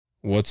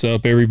What's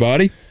up,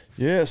 everybody?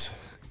 Yes.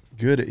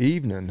 Good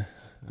evening.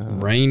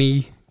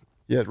 Rainy.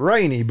 Yeah,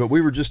 rainy, but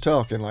we were just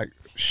talking like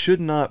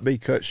should not be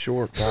cut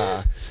short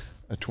by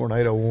a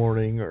tornado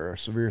warning or a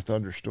severe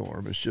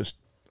thunderstorm. It's just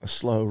a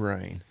slow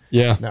rain.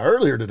 Yeah. Now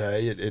earlier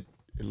today, it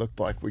looked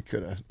like we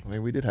could have. I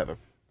mean, we did have a. I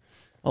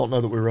don't know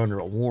that we were under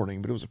a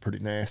warning, but it was a pretty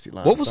nasty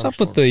line. What was up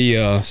with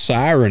the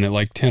siren at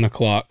like 10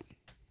 o'clock?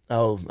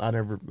 Oh, I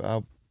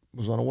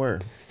was unaware.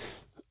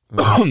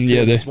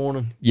 Yeah, this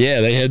morning.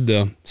 Yeah, they had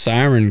the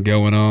siren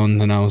going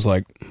on, and I was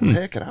like,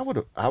 Heck, and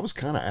I was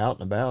kind of out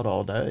and about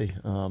all day,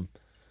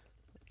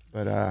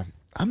 but I'm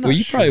not. Well,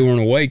 you sure. probably weren't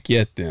awake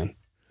yet then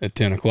at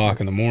 10 o'clock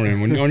in the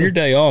morning. When on your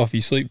day off,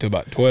 you sleep till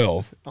about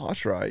 12. Oh,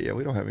 that's right. Yeah,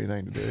 we don't have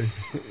anything to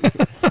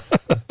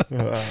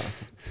do.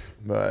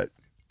 But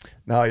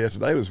no, yeah,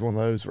 today was one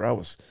of those where I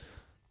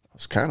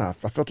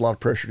felt a lot of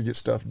pressure to get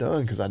stuff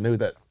done because I knew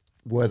that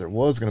weather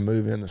was going to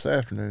move in this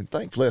afternoon.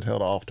 Thankfully, it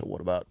held off to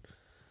about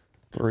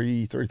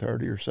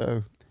 3:30 or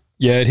so.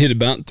 Yeah, it hit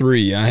about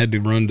 3. I had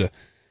to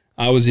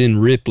I was in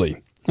Ripley.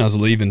 I was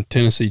leaving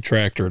Tennessee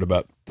Tractor at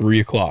about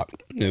 3 o'clock.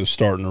 It was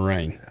starting to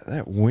rain.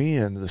 That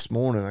wind this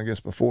morning, I guess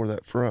before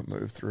that front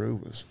moved through,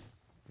 was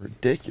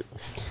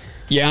ridiculous.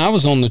 Yeah, I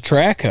was on the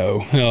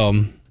Traco,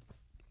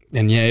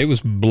 and yeah, it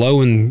was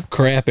blowing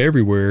crap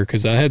everywhere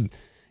because I had,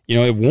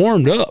 it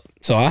warmed up.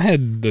 So I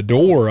had the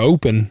door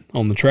open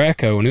on the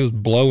Traco, and it was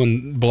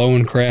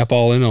blowing crap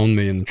all in on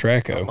me in the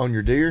Traco. On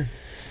your deer?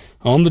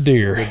 On the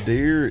deer. The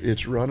deer,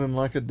 it's running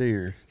like a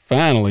deer.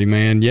 Finally,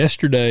 man.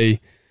 Yesterday,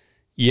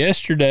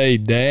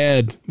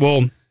 Dad,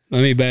 well,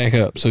 let me back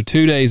up. So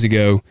 2 days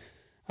ago,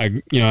 I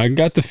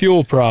got the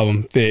fuel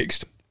problem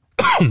fixed.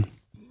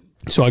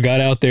 So I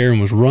got out there and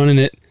was running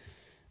it.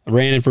 I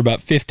ran it for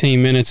about 15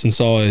 minutes and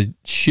saw a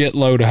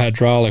shitload of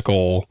hydraulic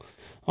oil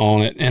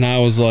on it. And I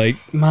was like,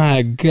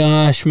 my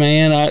gosh,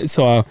 man.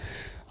 So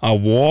I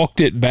walked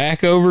it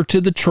back over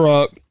to the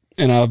truck.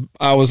 And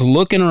I was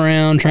looking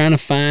around trying to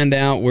find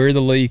out where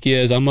the leak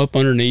is. I'm up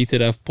underneath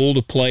it. I've pulled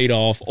a plate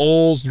off.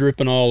 Oil's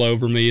dripping all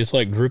over me. It's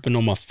like dripping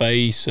on my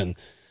face, and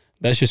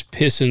that's just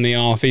pissing me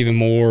off even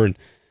more. And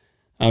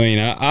I mean,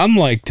 I'm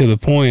like to the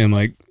point. I'm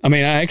like,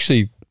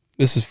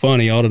 this is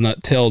funny. I ought to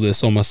not tell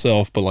this on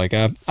myself, but like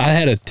I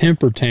had a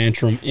temper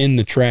tantrum in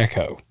the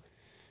Traco.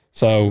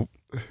 So,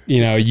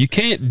 you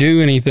can't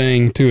do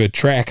anything to a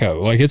Traco.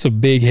 Like it's a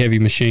big, heavy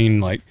machine.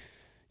 Like,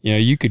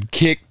 you could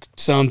kick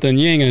something,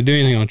 you ain't gonna do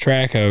anything on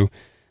Traco.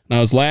 And I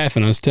was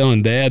laughing. I was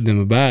telling Dad them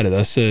about it.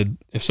 I said,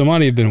 if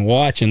somebody had been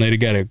watching, they'd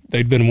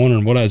been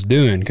wondering what I was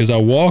doing, because I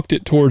walked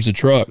it towards the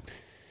truck,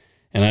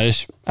 and I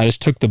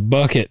just took the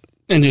bucket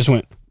and just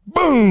went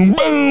boom,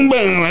 boom,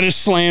 boom. I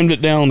just slammed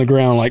it down on the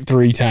ground like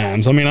 3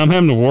 times. I mean, I'm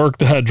having to work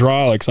the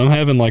hydraulics. I'm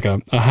having like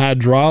a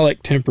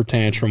hydraulic temper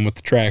tantrum with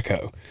the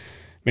Traco. I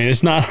mean,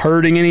 it's not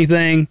hurting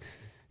anything,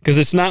 because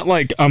it's not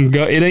like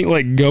it ain't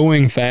like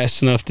going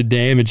fast enough to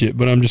damage it,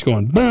 but I'm just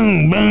going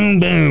boom, boom,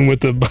 boom with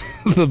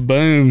the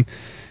boom.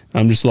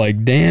 I'm just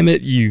like, damn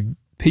it, you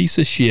piece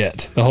of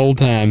shit, the whole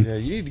time. Yeah,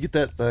 you need to get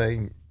that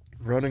thing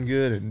running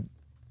good and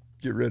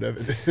get rid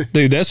of it.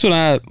 Dude, that's what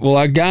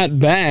I got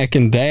back,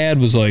 and Dad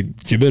was like,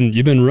 you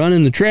been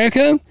running the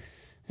Traco?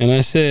 And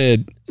I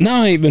said,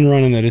 no, I ain't been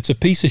running it. It's a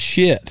piece of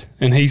shit.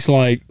 And he's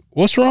like,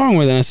 what's wrong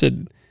with it? And I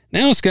said,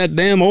 now it's got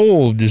damn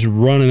oil just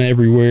running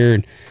everywhere.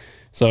 And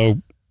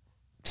so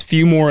a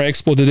few more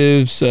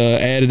expletives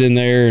added in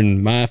there,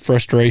 and my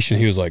frustration,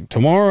 he was like,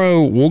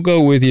 tomorrow we'll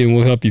go with you and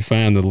we'll help you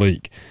find the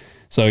leak.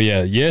 So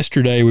yeah,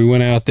 yesterday we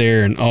went out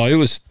there, and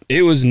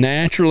it was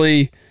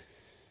naturally,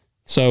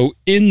 so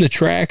in the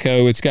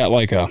Traco, it's got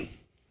like a,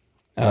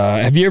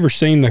 have you ever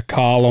seen the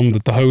column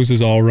that the hoses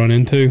all run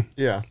into?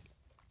 Yeah.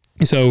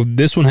 So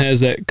this one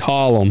has that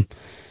column.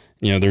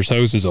 There's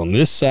hoses on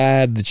this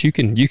side that you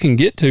can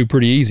get to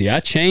pretty easy. I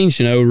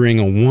changed an O-ring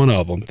on one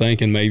of them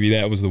thinking maybe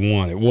that was the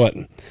one. It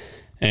wasn't.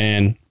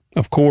 And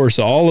of course,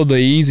 all of the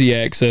easy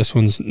access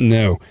ones,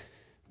 no.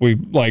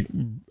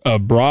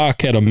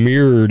 Brock had a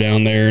mirror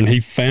down there, and he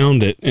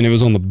found it, and it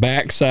was on the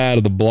back side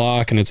of the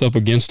block, and it's up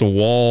against a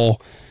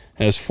wall.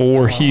 Has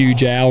 4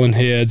 huge Allen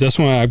heads. That's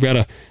why I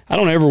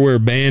don't ever wear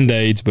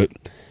Band-Aids, but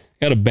I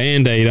got a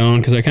Band-Aid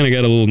on because I kind of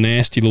got a little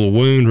nasty little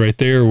wound right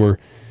there where.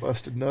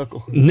 Busted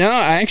knuckle. No,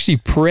 I actually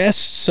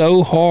pressed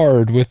so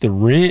hard with the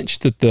wrench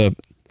that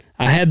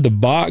I had the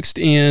boxed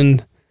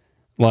end,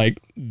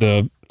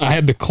 I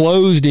had the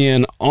closed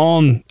end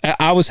on.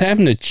 I was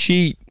having to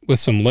cheat with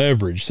some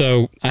leverage.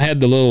 So I had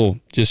the little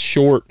just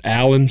short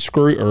Allen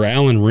screw or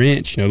Allen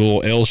wrench, the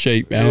little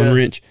L-shaped Allen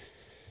wrench.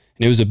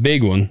 And it was a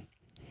big one.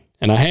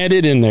 And I had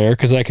it in there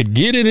because I could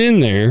get it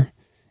in there.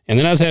 And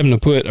then I was having to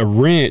put a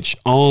wrench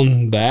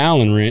on the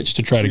Allen wrench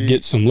to try to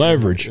get some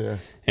leverage. Yeah.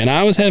 And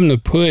I was having to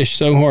push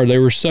so hard. They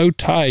were so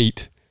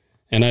tight.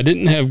 And I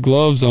didn't have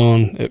gloves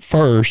on at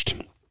first.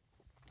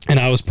 And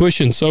I was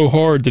pushing so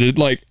hard that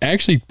it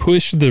actually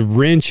pushed the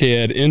wrench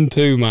head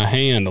into my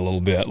hand a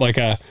little bit.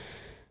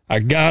 I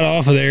got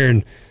off of there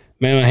and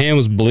Man, my hand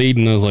was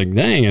bleeding. I was like,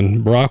 dang.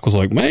 And Brock was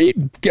like, man,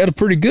 you got a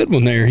pretty good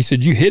one there. He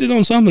said, you hit it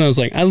on something? I was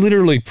like, I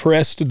literally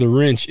pressed the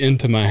wrench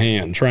into my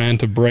hand trying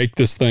to break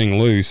this thing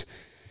loose.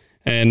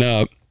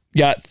 And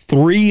got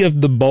 3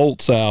 of the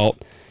bolts out.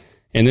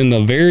 And then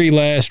the very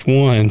last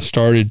one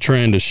started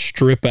trying to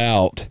strip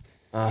out.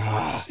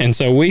 And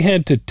so we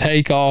had to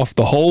take off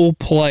the whole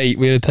plate.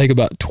 We had to take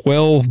about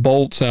 12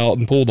 bolts out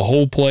and pull the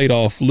whole plate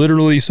off,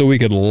 literally, so we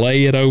could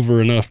lay it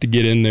over enough to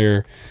get in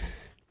there.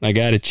 I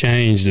got it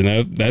changed,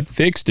 and that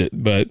fixed it.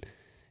 But,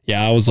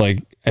 yeah, I was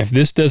like, if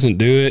this doesn't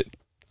do it,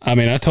 I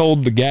mean, I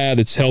told the guy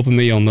that's helping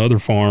me on the other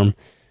farm,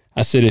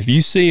 I said, if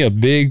you see a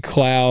big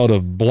cloud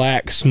of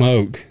black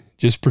smoke,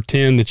 just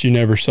pretend that you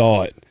never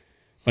saw it.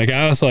 Like,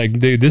 I was like,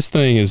 dude, this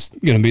thing is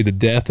going to be the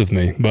death of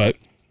me. But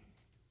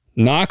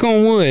knock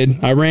on wood,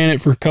 I ran it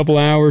for a couple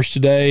hours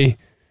today.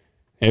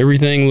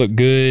 Everything looked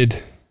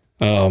good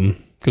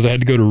because I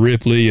had to go to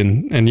Ripley,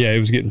 and yeah,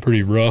 it was getting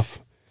pretty rough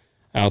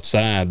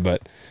outside.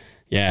 But,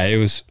 yeah,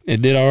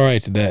 it did all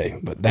right today.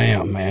 But,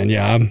 damn, man,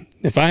 yeah,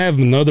 if I have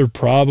another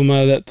problem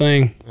out of that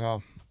thing,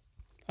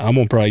 I'm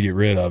going to probably get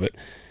rid of it.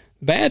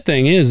 Bad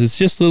thing is it's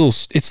just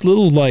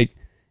little like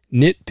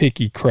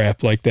nitpicky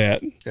crap like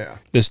that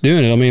that's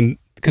doing it. I mean,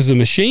 because the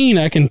machine,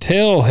 I can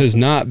tell, has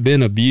not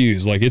been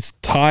abused. Like, it's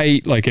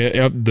tight. Like,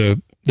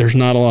 there's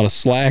not a lot of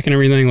slack and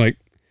everything. Like,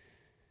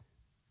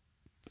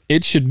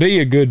 it should be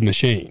a good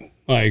machine.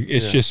 Like,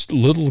 it's just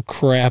little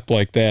crap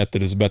like that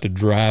is about to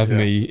drive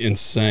me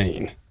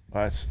insane.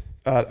 I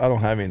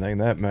don't have anything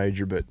that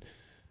major, but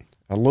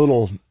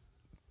a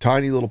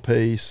tiny little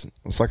piece.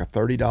 It's like a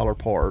 $30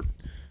 part.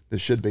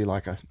 This should be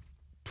like a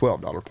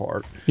 $12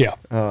 part. Yeah.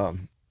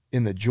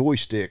 In the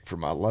joystick for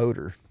my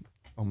loader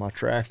on my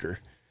tractor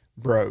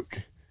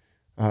broke,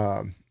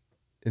 and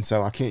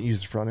so I can't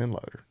use the front end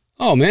loader.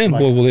 Oh man,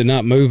 well, will it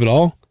not move at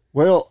all?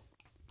 Well,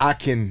 I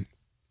can't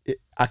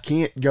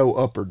go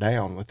up or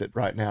down with it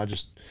right now.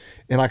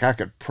 And like I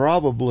could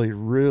probably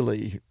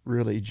really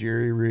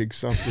jerry rig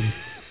something,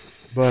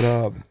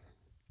 but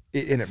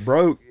it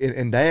broke.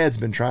 And Dad's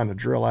been trying to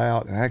drill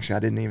out, and actually I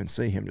didn't even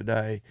see him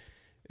today,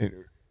 and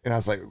I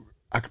was like,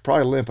 I could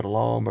probably limp it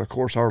along, but of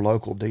course our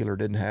local dealer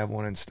didn't have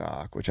one in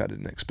stock, which I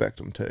didn't expect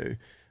them to.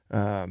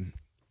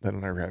 They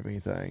don't ever have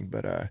anything,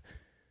 but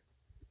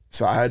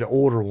so I had to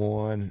order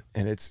one,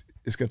 and it's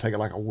going to take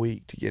like a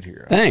week to get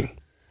here. Dang.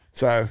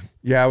 So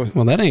yeah,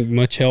 well, that ain't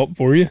much help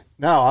for you.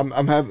 No,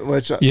 I'm having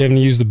much. You haven't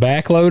used the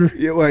back loader?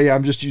 Yeah, well, yeah,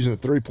 I'm just using a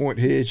 3-point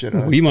hitch, and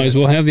well, you might as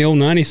well have the old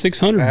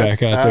 9600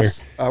 back out there.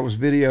 I was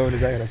videoing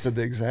today, and I said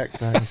the exact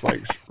thing. It's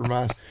like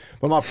reminds.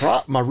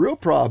 But my real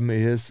problem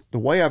is the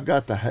way I've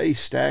got the hay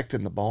stacked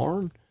in the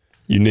barn.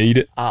 You need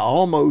it. I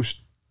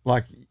almost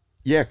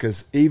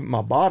because even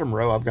my bottom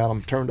row, I've got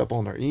them turned up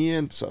on their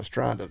end, so I was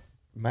trying to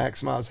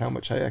maximize how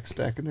much hay I can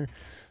stack in there.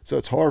 So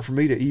it's hard for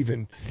me to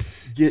even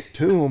get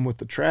to them with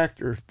the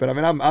tractor. But I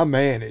mean, I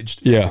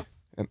managed. Yeah.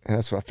 And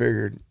that's what I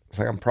figured. It's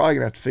like I'm probably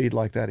gonna have to feed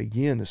like that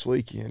again this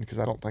weekend because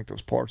I don't think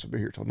those parts will be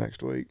here till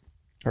next week,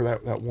 or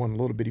that one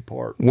little bitty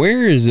part.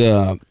 Where is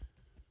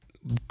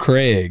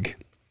Craig?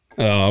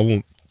 I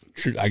won't.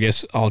 I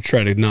guess I'll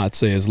try to not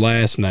say his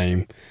last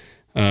name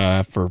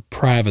for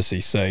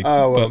privacy's sake.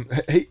 Oh,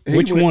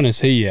 which one is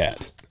he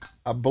at?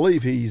 I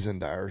believe he's in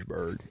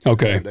Dyersburg.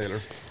 Okay.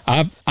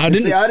 I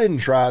didn't. See, I didn't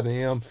try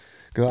them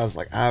because I was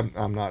like,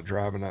 I'm not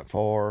driving that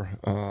far.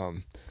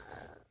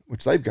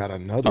 Which they've got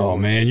another. Oh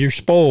one. Man, you're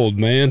spoiled,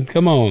 man.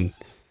 Come on.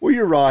 Well,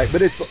 you're right,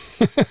 but it's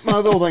my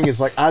little thing is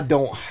like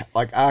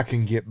I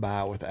can get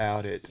by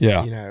without it.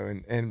 Yeah. You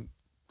know,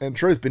 and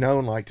truth be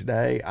known, like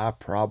today, I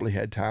probably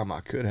had time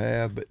I could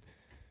have, but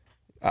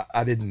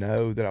I didn't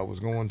know that I was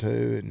going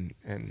to,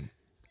 and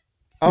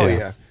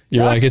yeah.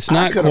 You're like, it's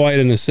not quite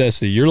a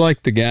necessity. You're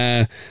like the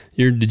guy.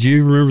 Did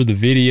you remember the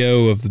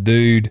video of the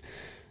dude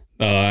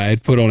I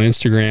had put on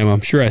Instagram?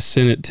 I'm sure I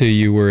sent it to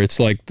you, where it's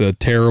like the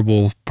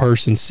terrible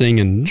person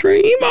singing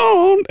 "Dream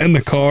On," and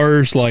the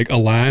car's like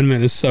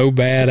alignment is so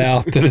bad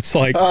out that it's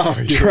like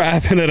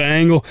driving at an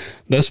angle.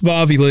 That's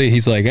Bobby Lee.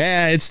 He's like,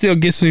 it still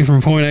gets me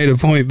from point A to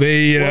point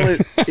B. You know?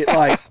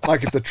 Well,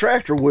 like if the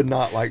tractor would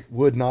not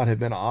have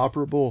been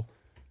operable,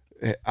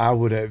 I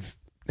would have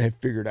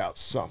figured out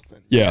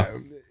something. Yeah. You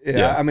know?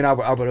 Yeah. I mean, I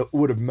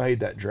would have made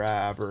that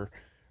drive, or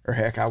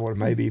heck, I would have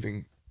maybe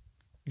even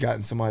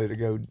gotten somebody to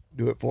go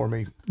do it for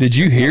me. Did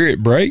you hear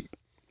it break?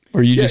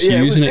 Or you just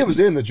using it? It was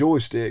in the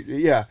joystick.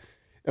 Yeah.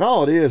 And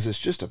all it is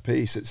just a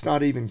piece. It's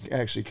not even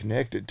actually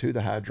connected to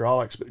the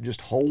hydraulics, but it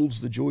just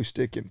holds the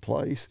joystick in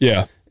place.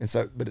 Yeah. And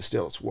so, but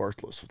it's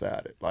worthless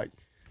without it. Like,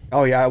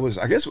 I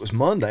guess it was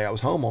Monday. I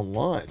was home on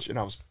lunch, and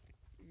I was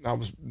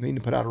needing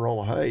to put out a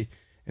roll of hay,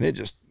 and it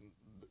just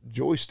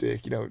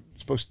joystick,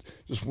 supposed to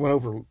just went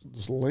over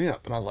just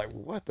limp, and I was like,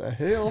 what the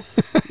hell?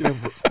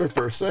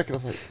 For a second I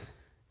was like,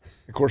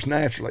 of course,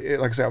 naturally,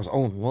 like I said, I was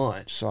on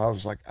lunch, so I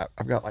was like,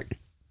 I've got like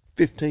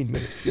 15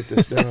 minutes to get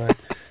this done.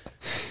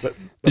 But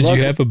did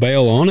you have a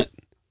bail on it?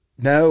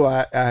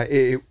 No,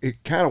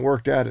 it kind of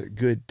worked out at a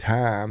good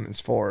time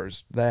as far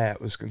as that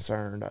was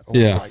concerned. I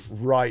was like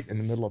right in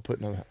the middle of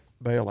putting a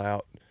bail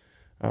out.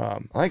 I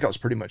think I was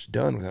pretty much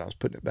done with it. I was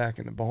putting it back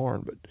in the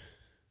barn, but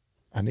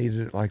I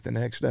needed it like the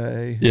next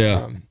day.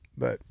 Yeah.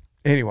 But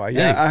anyway,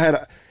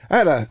 yeah,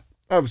 hey.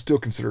 I would still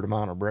consider it a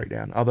minor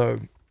breakdown, although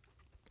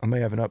I may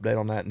have an update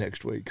on that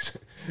next week.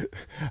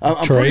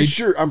 I'm pretty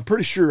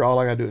sure all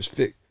I gotta do is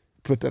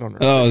put that on there.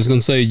 Oh, I was gonna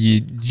say,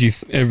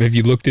 have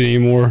you looked at any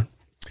more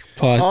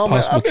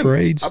possible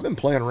trades? I've been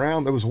playing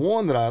around. There was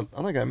one that I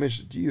think I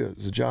mentioned to you. It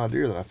was a John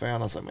Deere that I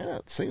found. I was like, man,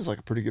 that seems like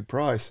a pretty good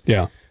price.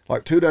 Yeah.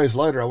 Like 2 days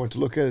later, I went to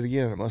look at it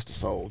again, and it must have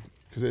sold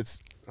because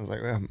I was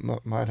like, well,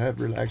 might have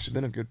really actually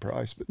been a good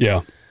price, but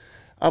yeah,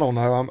 I don't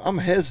know. I'm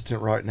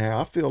hesitant right now.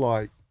 I feel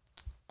like,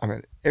 I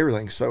mean,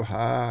 everything's so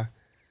high,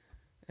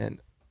 and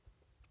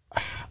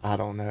I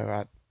don't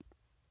know.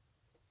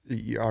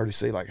 You already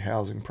see like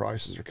housing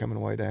prices are coming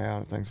way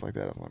down and things like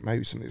that. I'm like,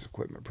 maybe some of these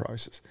equipment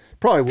prices.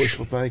 Probably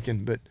wishful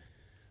thinking, but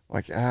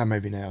like,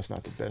 maybe now it's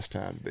not the best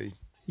time to be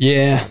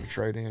trying to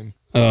trade in.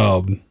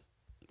 Well,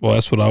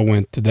 that's what I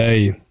went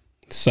today.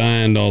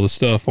 Signed all the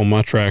stuff on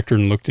my tractor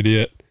and looked at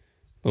it.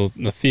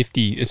 The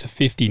 50, it's a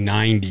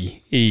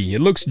 5090E. It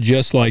looks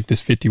just like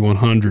this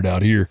 5100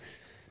 out here,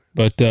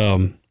 but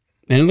man,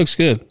 it looks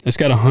good. It's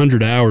got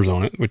 100 hours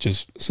on it, which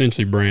is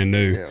essentially brand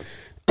new. Yes.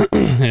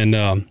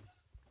 And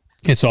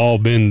it's all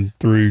been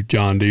through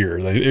John Deere.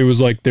 It was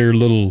like their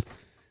little,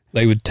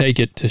 they would take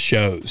it to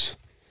shows,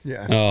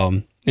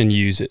 and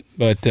use it.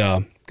 But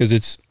because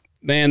it's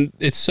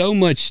so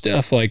much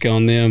stuff like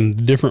on them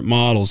different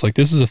models. Like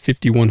this is a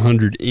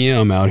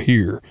 5100M out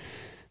here.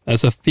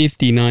 That's a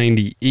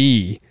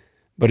 5090E,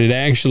 but it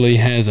actually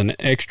has an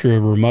extra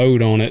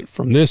remote on it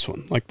from this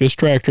one. Like this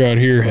tractor out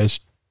here has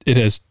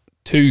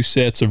 2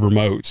 sets of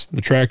remotes. The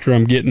tractor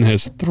I'm getting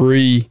has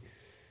 3.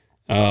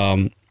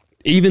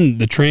 Even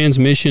the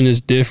transmission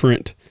is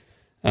different.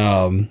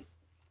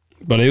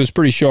 But it was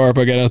pretty sharp.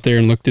 I got out there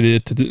and looked at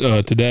it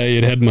today.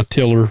 It had my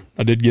tiller.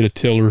 I did get a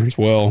tiller as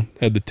well.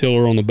 Had the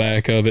tiller on the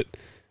back of it,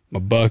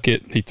 my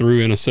bucket. He threw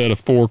in a set of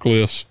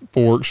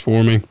forks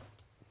for me.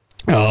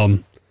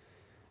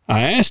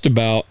 I asked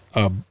about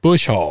a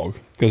bush hog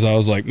because I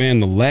was like, man,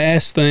 the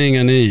last thing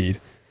I need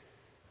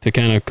to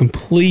kind of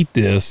complete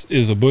this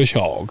is a bush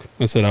hog.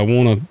 I said, I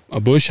want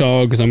a bush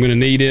hog because I'm going to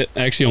need it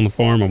actually on the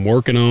farm I'm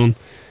working on.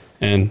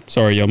 And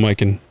sorry, y'all might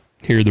can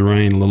hear the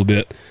rain a little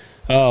bit.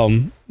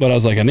 But I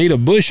was like, I need a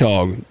bush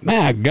hog.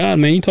 My God,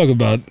 man, you talk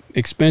about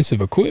expensive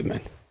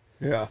equipment.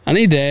 Yeah. I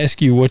need to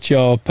ask you what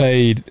y'all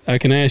paid. I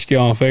can ask you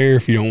off air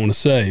if you don't want to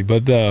say,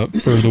 but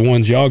for the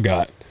ones y'all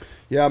got.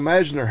 Yeah, I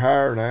imagine they're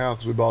higher now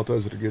because we bought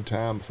those at a good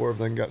time before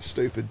everything got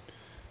stupid.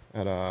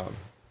 And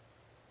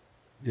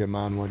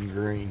mine wasn't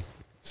green.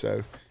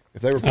 So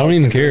if they were, I don't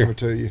even care.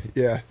 To you,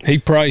 yeah. He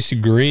priced a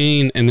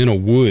green and then a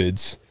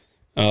woods.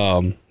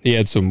 He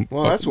had some.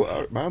 Well, that's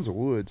what mine's a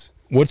woods.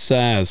 What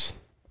size?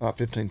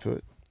 15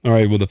 foot. All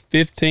right. Well, the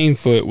 15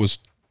 foot was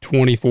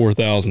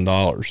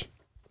 $24,000.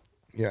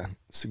 Yeah,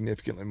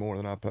 significantly more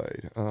than I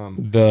paid.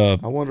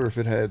 I wonder if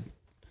it had,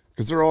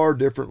 because there are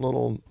different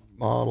little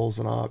models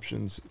and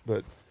options,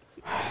 but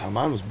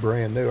mine was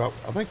brand new. I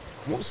think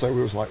I want to say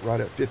we was like right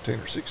at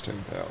 15 or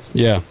 16,000.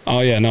 Yeah.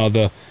 Oh yeah. No,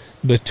 the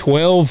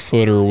 12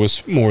 footer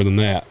was more than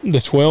that. The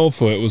 12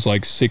 foot was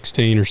like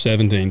 16 or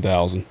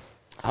 17,000.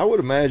 I would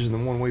imagine the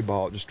one we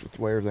bought, just with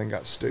the way everything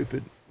got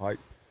stupid, like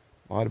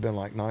might have been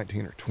like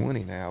 19 or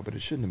 20 now, but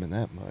it shouldn't have been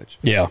that much.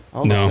 Yeah. I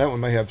don't know. That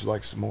one may have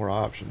like some more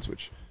options,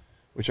 which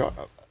I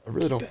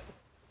really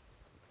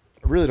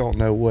don't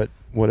know what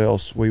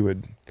else we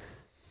would.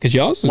 Because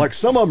y'all like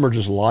some of them are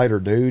just lighter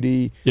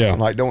duty, yeah,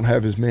 and like don't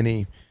have as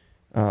many,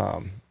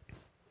 like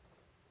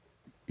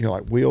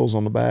wheels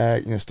on the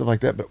back, stuff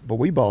like that. But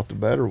we bought the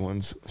better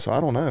ones, so I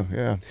don't know.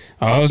 Yeah,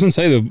 I was gonna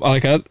say I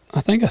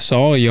think I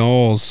saw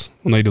y'all's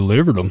when they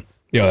delivered them.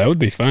 Yeah, that would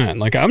be fine.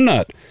 Like I'm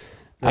not,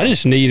 yeah. I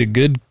just need a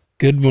good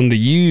one to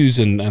use,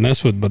 and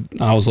that's what. But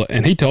I was like,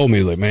 and he told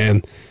me like,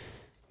 man,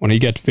 when he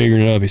got to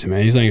figuring it up, he said,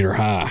 man, these things are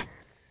high.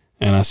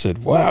 And I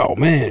said, wow,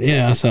 man,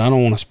 yeah. I said, I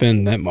don't want to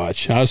spend that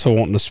much. I also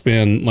want to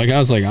spend, like, I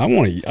was like,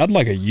 I'd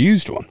like a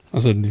used one. I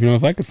said,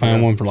 if I could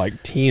find one for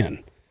like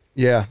 10.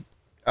 Yeah.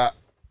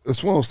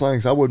 It's one of those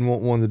things, I wouldn't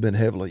want one that's been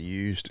heavily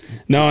used.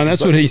 No, and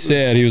that's what he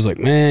said. He was like,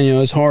 man,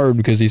 it's hard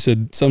because he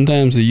said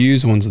sometimes the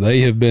used ones,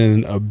 they have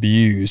been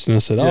abused. And I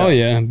said, oh,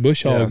 yeah,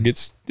 bush hog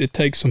it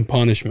takes some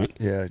punishment.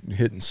 Yeah,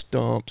 hitting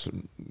stumps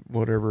and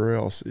whatever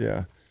else.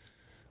 Yeah.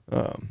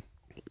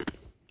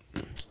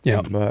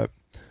 Yeah. But.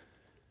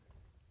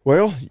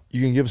 Well,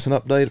 you can give us an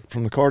update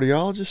from the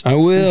cardiologist? I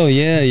will,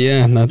 yeah.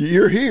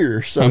 You're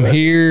here. So I'm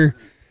here.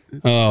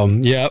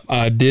 Yeah,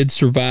 I did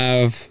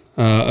survive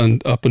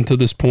up until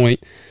this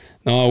point.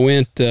 Now, I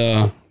went,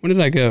 when did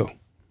I go?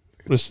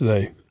 What's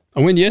today?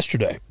 I went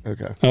yesterday.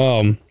 Okay.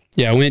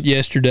 Yeah, I went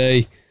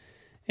yesterday,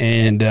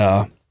 and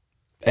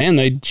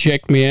they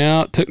checked me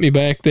out, took me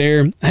back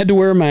there. I had to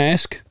wear a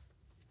mask.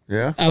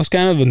 Yeah. I was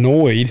kind of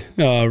annoyed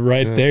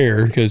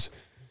there because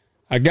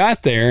I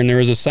got there, and there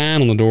was a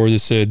sign on the door that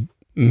said,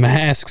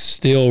 masks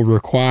still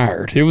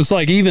required. It was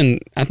like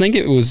I think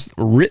it was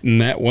written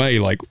that way,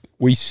 like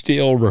we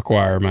still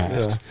require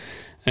masks.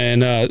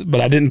 And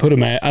but I didn't put a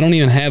mask. I don't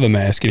even have a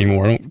mask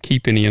anymore. I don't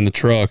keep any in the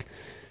truck.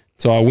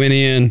 So I went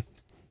in,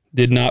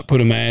 did not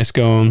put a mask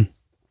on.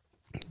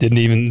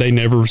 They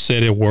never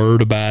said a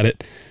word about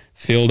it.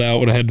 Filled out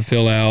what I had to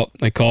fill out.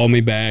 They called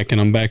me back, and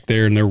I'm back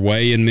there, and they're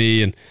weighing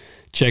me and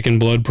checking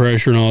blood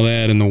pressure and all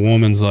that. And the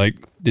woman's like,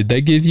 "Did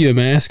they give you a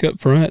mask up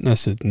front?" And I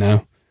said,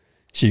 "No."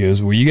 She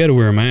goes, "Well, you got to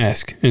wear a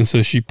mask." And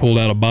so she pulled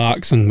out a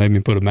box and made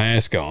me put a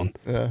mask on.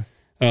 Yeah.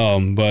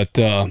 But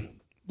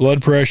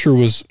blood pressure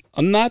was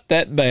not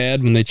that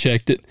bad when they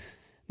checked it.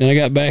 Then I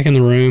got back in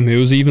the room. It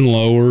was even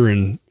lower,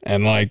 and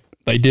like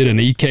they did an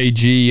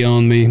EKG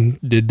on me,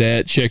 did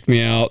that, checked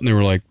me out, and they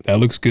were like, "That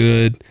looks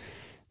good."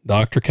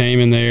 Doctor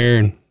came in there,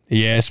 and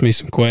he asked me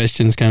some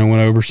questions, kind of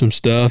went over some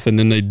stuff, and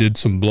then they did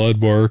some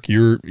blood work,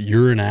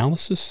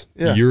 urinalysis?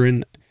 Yeah.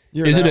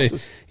 Is it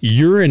a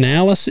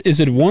urinalysis? Is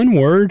it one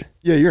word?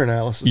 Yeah,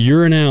 urinalysis.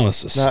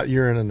 Urinalysis. Not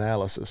urine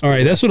analysis. All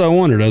right, that's what I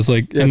wondered. I was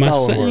like, Yeah, am I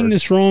solid saying word.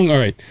 this wrong? All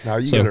right. No,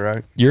 you get it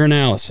right.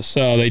 Urinalysis.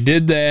 So they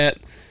did that,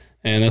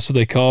 and that's what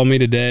they called me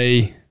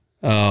today.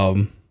 All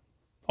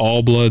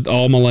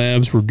my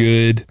labs were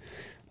good.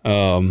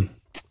 And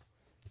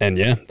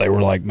yeah, they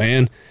were like,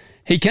 man,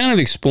 he kind of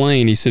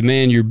explained, he said,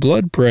 man, your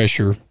blood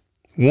pressure,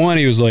 one,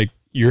 he was like,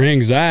 your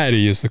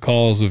anxiety is the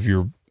cause of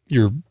your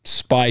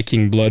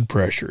spiking blood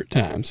pressure at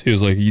times. He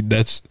was like,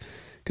 that's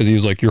because he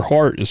was like, your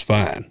heart is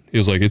fine. He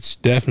was like, it's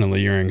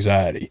definitely your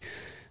anxiety.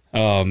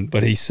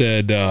 But he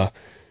said,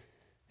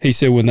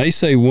 when they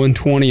say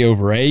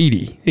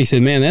 120/80, he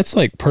said, man, that's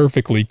like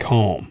perfectly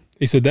calm.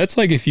 He said, that's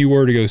like if you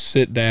were to go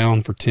sit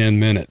down for 10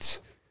 minutes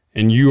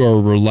and you are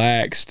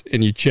relaxed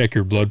and you check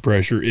your blood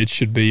pressure, it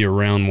should be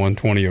around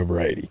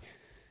 120/80.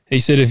 He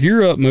said, if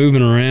you're up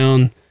moving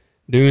around,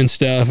 doing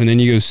stuff, and then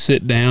you go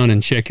sit down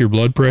and check your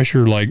blood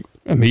pressure, like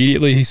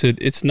immediately, he said,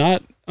 it's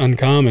not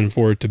uncommon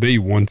for it to be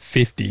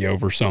 150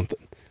 over something.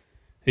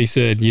 He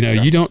said,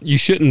 you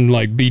shouldn't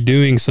like be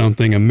doing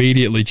something,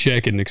 immediately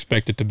check it and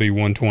expect it to be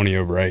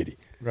 120/80.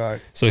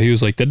 Right. So he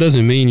was like, that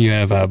doesn't mean you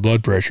have high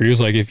blood pressure. He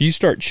was like, if you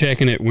start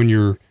checking it when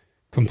you're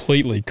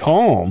completely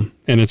calm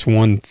and it's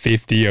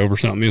 150 over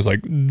something, he was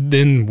like,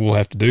 then we'll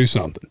have to do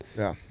something.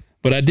 Yeah.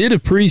 But I did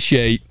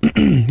appreciate,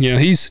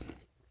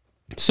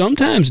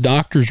 sometimes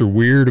doctors are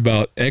weird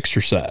about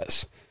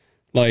exercise.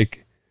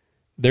 Like,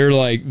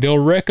 they'll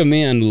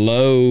recommend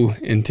low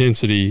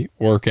intensity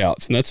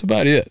workouts, and that's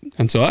about it.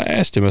 And so I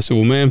asked him, I said,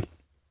 well, man,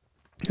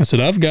 I said,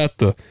 I've got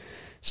the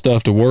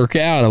stuff to work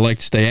out. I like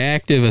to stay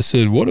active. I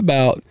said, what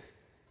about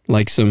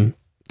like some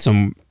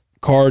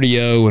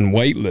cardio and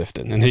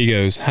weightlifting? And he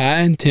goes, high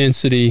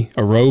intensity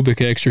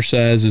aerobic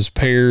exercises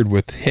paired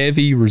with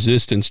heavy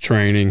resistance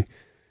training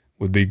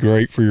would be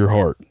great for your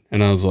heart.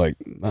 And I was like,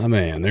 my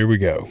man, there we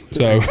go.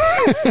 So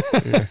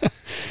Yeah.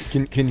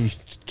 Can you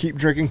keep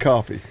drinking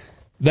coffee?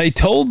 They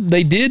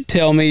did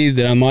tell me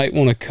that I might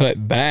want to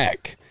cut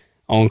back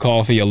on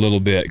coffee a little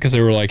bit, because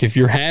they were like, if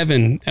you're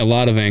having a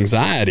lot of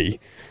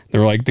anxiety,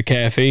 they're like, the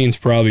caffeine's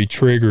probably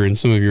triggering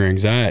some of your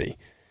anxiety.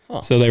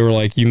 Huh. So they were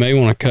like, you may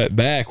want to cut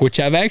back, which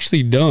I've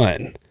actually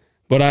done.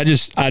 But I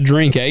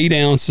drink 8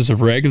 ounces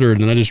of regular,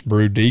 and then I just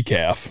brew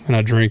decaf, and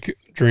I drink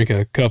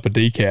a cup of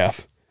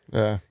decaf.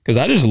 Yeah. Because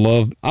I just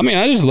love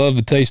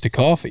the taste of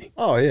coffee.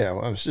 Oh yeah.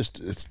 Well, it's just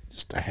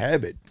a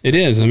habit. It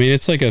is. I mean,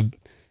 it's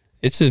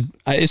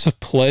a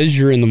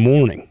pleasure in the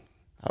morning.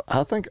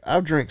 I think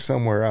I've drank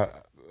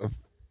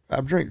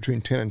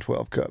between 10 and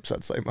 12 cups,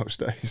 I'd say, most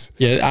days.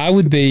 Yeah, I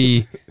would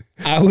be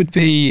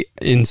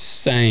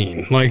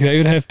insane. Like, they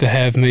would have to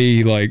have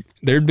me, like,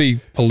 there'd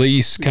be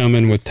police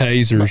coming with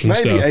tasers and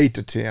Maybe stuff. 8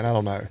 to 10. I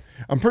don't know.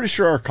 I'm pretty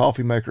sure our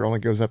coffee maker only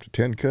goes up to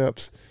 10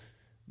 cups,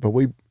 but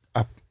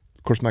I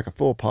of course make a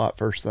full pot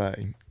first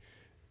thing,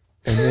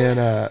 and then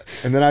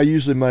I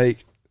usually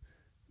make,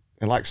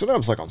 and like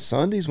sometimes like on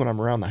Sundays when I'm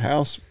around the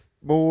house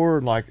more,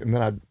 and then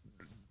I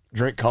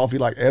drink coffee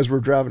like as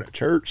we're driving to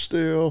church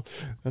still.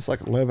 That's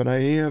like 11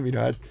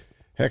 a.m.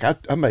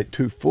 I make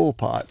 2 full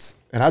pots,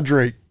 and I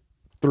drink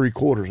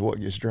 3/4 of what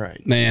gets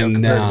drank. Man,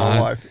 compared to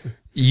my wife.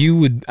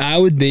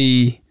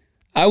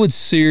 I would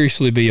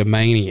seriously be a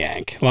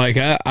maniac. Like,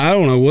 I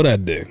don't know what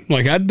I'd do.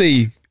 Like, I'd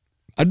be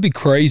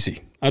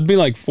crazy. I'd be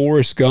like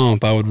Forrest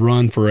Gump. I would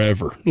run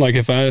forever. Like,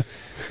 if I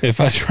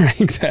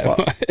drank that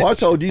much. Well, I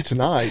told you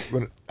tonight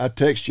when I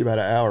texted you about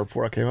an hour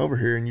before I came over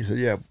here, and you said,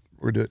 yeah,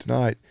 we're doing it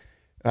tonight.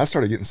 And I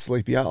started getting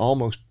sleepy. I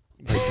almost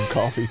made some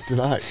coffee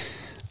tonight.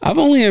 I've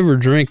only ever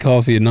drank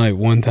coffee at night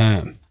one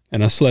time,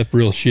 and I slept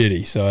real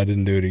shitty, so I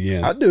didn't do it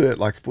again. I do it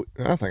like,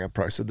 I think I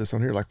probably said this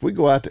on here, like if we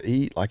go out to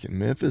eat, like in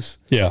Memphis.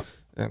 Yeah.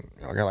 And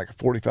I got like a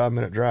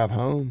 45-minute drive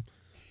home.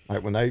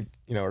 Like when they,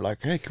 are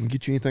like, hey, can we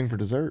get you anything for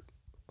dessert?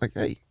 Like,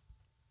 hey,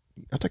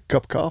 I'll take a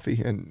cup of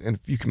coffee, and if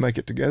you can make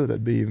it to go,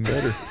 that'd be even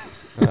better.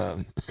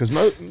 Because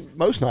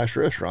most nice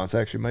restaurants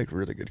actually make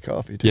really good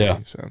coffee too. Yeah.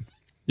 So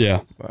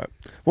yeah. But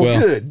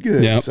well, good.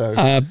 Yeah. So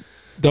I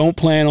don't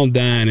plan on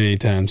dying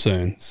anytime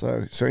soon.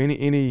 So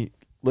any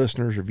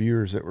listeners or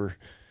viewers that were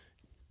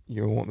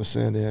wanting to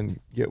send in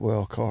get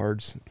well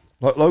cards,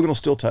 Logan will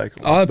still take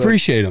them. I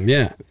appreciate them.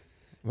 Yeah.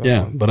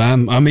 Yeah, but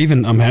I'm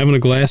having a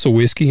glass of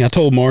whiskey. I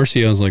told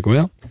Marcy, I was like,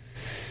 well,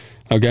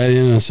 I got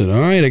in and I said, all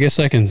right, I guess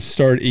I can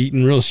start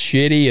eating real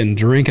shitty and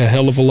drink a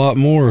hell of a lot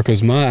more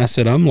because I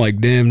said I'm like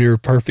damn near a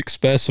perfect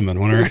specimen.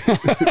 When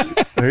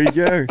there you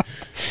go.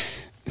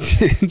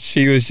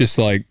 She was just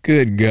like,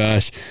 good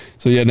gosh.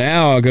 So yeah,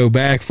 now I'll go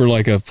back for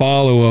like a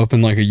follow up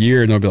in like a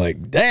year and they'll be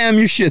like, damn,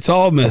 your shit's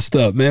all messed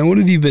up, man. What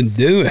have you been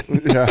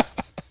doing? Yeah.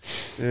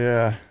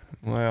 Yeah.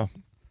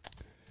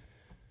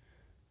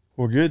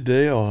 Well, good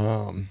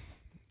deal.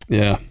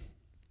 Yeah.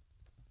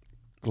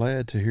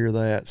 Glad to hear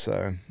that.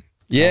 So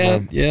yeah,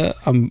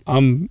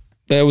 I'm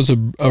that was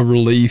a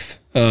relief.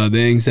 The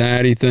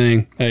anxiety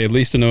thing. Hey, at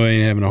least I know I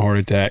ain't having a heart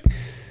attack.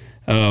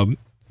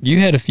 You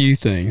had a few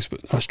things,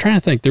 but I was trying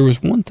to think. There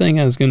was one thing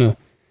I was gonna.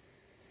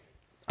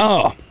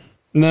 Oh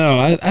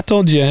no, I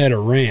told you I had a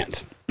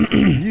rant.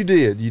 You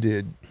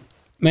did.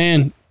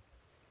 Man,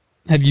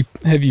 have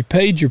you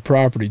paid your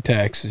property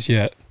taxes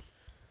yet?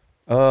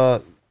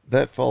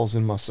 That falls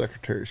in my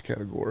secretary's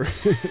category.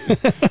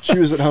 She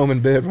was at home in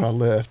bed when I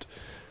left.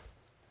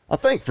 I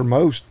think for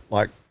most,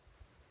 like,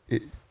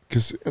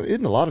 because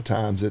in a lot of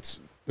times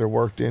they're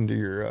worked into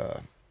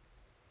your,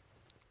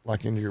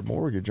 like into your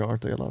mortgage,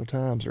 aren't they? A lot of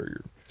times, or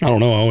your. I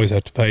don't know. I always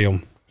have to pay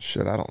them.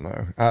 Shit, I don't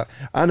know.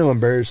 I know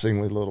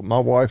embarrassingly little. My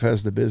wife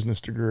has the business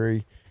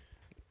degree.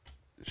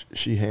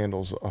 She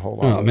handles a whole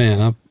lot. Oh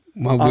man,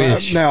 I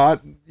wish.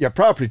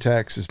 Property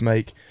taxes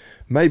make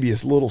maybe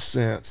as little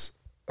sense.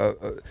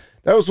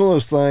 That was one of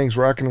those things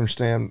where I can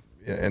understand,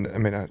 and I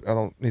mean, I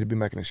don't need to be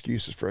making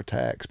excuses for a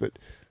tax, but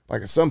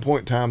like at some point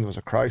in time, there was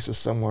a crisis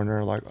somewhere, and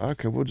they're like,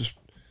 okay, we'll just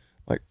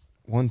like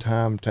one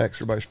time tax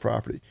everybody's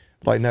property.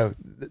 Like, no,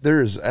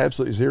 there is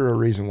absolutely zero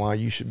reason why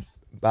you should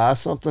buy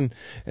something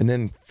and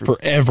then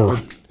forever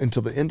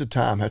until the end of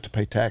time have to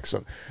pay tax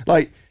on.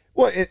 Like,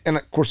 well, and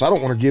of course, I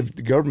don't want to give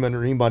the government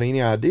or anybody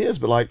any ideas,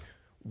 but like,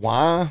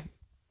 why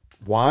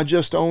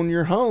just own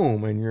your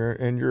home and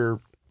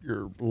your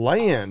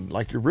land,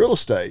 like your real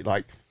estate,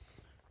 like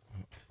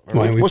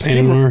why are we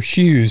paying our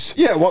shoes?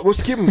 Yeah, what's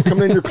to keep them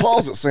coming in your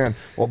closet saying,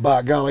 well,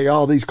 by golly,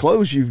 all these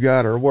clothes you've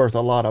got are worth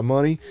a lot of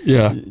money.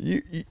 Yeah,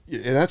 and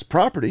that's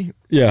property.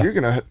 Yeah, you're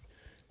gonna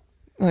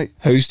like.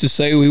 Who's to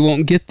say we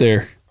won't get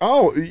there?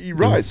 Oh, you're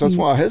right. So that's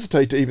why I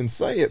hesitate to even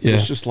say it. Yeah.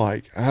 It's just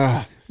like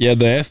Yeah,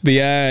 the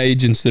FBI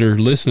agents that are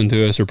listening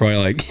to us are probably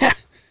like, yeah,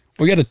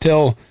 we got to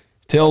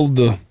tell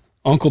the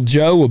Uncle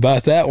Joe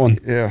about that one.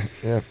 Yeah.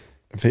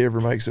 If he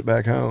ever makes it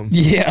back home.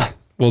 Yeah.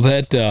 Well,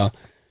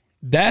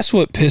 that's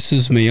what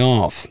pisses me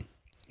off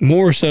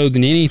more so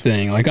than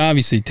anything. Like,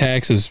 obviously,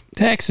 taxes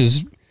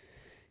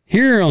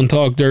here on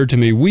Talk Dirt to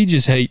Me, we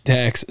just hate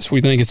taxes.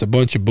 We think it's a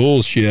bunch of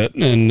bullshit,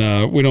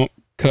 and we don't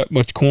cut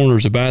much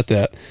corners about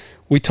that.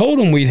 We told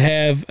them we'd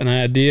have an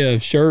idea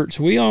of shirts.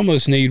 We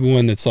almost need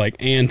one that's like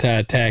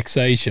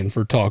anti-taxation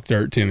for Talk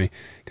Dirt to Me,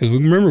 because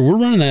remember, we're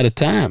running out of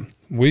time.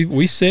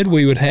 We said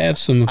we would have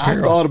some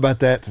apparel. I thought about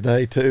that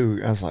today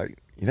too. I was like,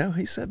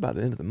 he said by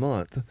the end of the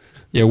month.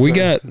 Yeah, we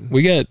got,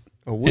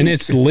 and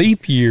it's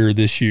leap year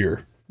this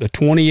year, the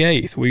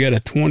 28th. We got a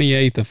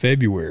 28th of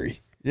February.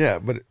 Yeah,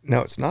 but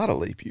no, it's not a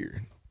leap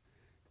year.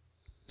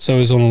 So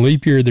is on a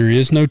leap year there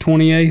is no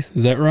 28th?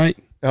 Is that right?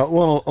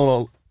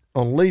 Well,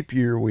 on leap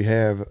year we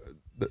have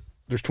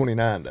there's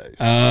 29 days.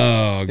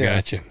 Oh,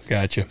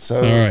 gotcha. So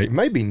all right,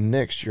 maybe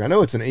next year. I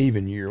know it's an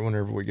even year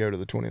whenever we go to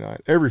the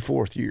 29th. Every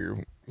fourth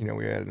year,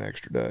 we add an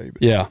extra day.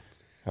 But yeah.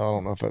 I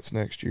don't know if that's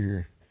next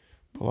year.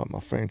 Pull out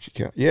my fancy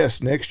count.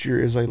 Yes, next year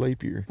is a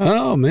leap year.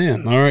 Oh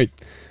man. All right.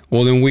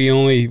 Well, then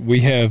we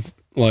have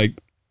like,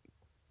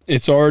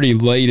 it's already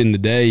late in the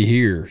day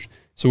here.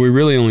 So we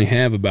really only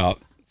have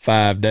about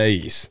 5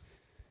 days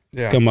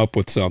to come up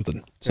with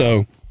something.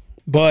 So,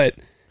 but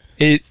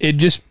it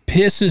just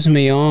pisses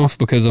me off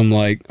because I'm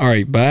like, all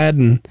right,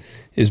 Biden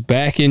is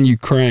back in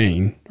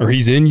Ukraine, or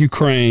he's in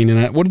Ukraine.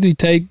 And what did he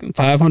take?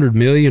 500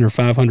 million or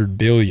 500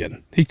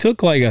 billion? He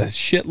took like a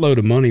shitload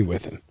of money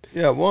with him.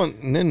 Yeah, one,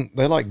 and then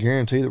they like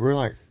guarantee that we're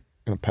like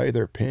going to pay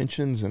their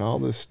pensions and all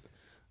this.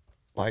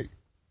 Like,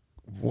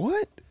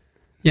 what?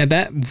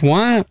 Yeah,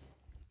 why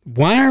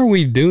are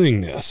we doing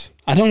this?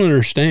 I don't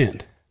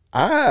understand.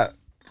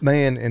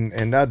 Man,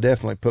 and I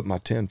definitely put my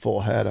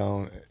tinfoil hat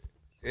on,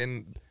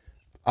 and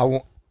I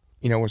want,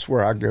 it's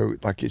where I go.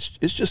 Like, it's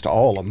just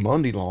all a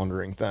money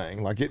laundering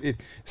thing. Like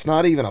it's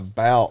not even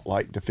about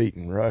like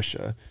defeating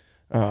Russia.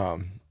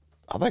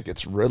 I think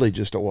it's really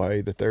just a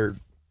way that they're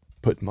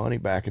put money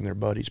back in their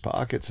buddies'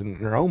 pockets and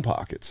their own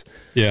pockets.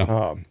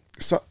 Yeah.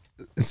 So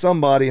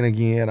somebody, and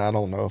again, I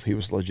don't know if he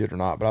was legit or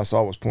not, but I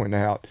saw was pointing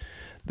out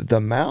that the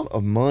amount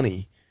of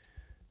money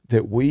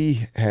that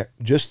we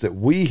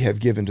have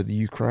given to the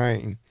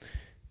Ukraine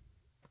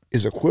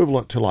is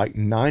equivalent to like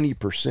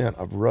 90%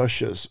 of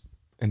Russia's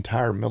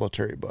entire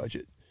military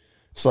budget.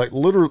 It's like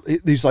literally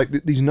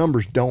these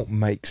numbers don't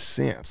make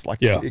sense.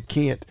 Like it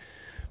can't,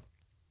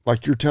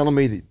 like you're telling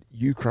me that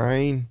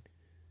Ukraine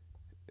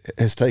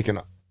has taken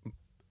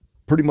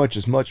pretty much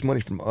as much money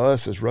from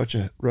us as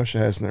Russia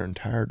has in their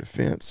entire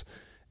defense.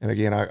 And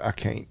again, I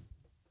can't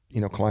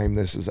claim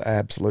this as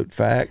absolute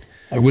fact.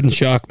 It wouldn't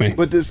shock me.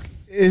 But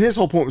and his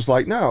whole point was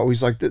like, no,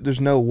 he's like,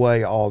 there's no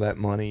way all that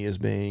money is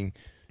being,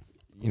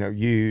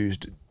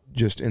 used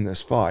just in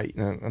this fight.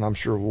 And I'm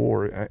sure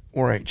war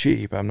ain't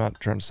cheap. I'm not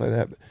trying to say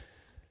that, but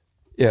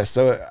yeah.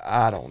 So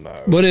I don't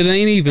know. But it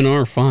ain't even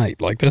our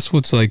fight. Like, that's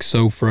what's like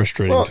so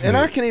frustrating. Well, and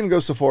I can't even go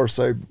so far as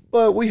to say,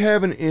 but we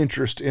have an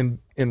interest in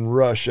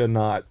Russia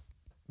not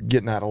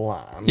getting out of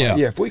line. Yeah.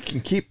 If we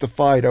can keep the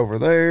fight over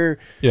there,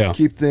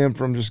 keep them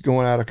from just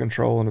going out of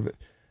control and a bit.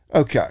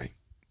 Okay.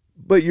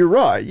 But you're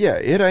right. Yeah,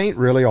 it ain't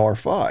really our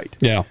fight.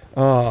 Yeah.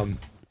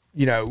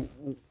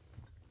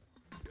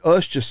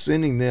 Us just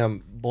sending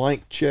them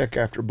blank check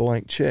after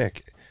blank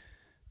check.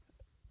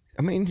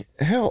 I mean,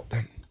 hell,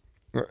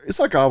 it's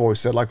like I've always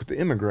said, like with the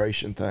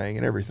immigration thing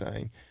and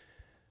everything.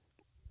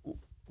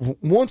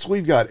 Once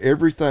we've got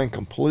everything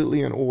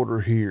completely in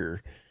order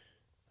here,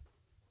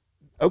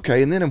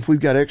 okay, and then if we've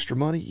got extra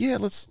money,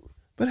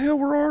 but hell,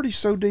 we're already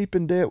so deep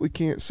in debt we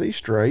can't see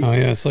straight. Oh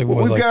yeah, it's like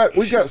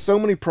we've got so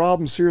many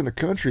problems here in the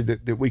country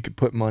that we could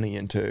put money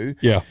into.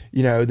 Yeah,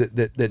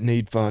 that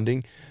need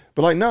funding.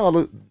 But like,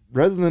 no,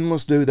 rather than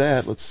let's do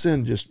that, let's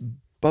send just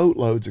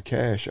boatloads of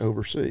cash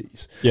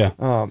overseas. Yeah,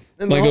 and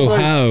like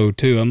Ohio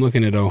too. I'm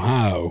looking at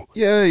Ohio.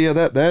 Yeah,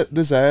 that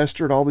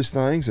disaster and all these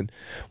things, and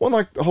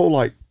like the whole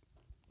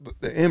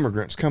the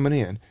immigrants coming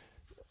in.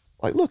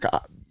 Like, look,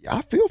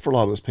 I feel for a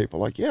lot of those people.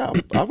 Like, yeah,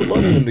 I would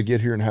love for them to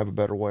get here and have a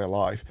better way of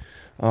life.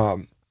 But,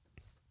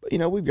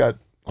 we've got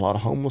a lot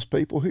of homeless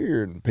people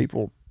here and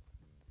people,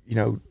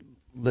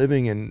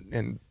 living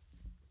in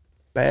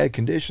bad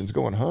conditions,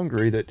 going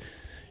hungry that,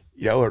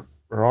 are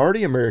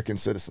already American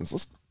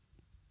citizens.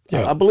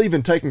 I believe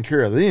in taking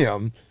care of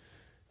them.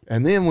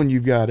 And then when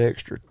you've got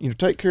extra,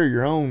 take care of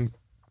your own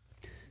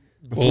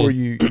before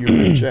you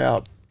reach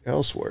out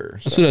elsewhere.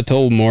 That's what I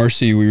told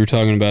Marcy we were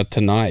talking about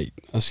tonight.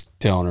 I was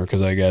telling her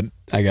because I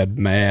got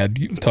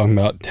mad talking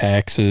about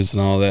taxes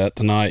and all that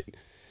tonight.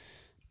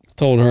 I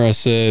told her, I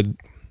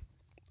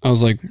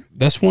was like,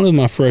 that's one of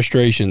my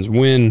frustrations.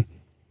 When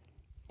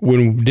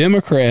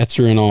Democrats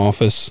are in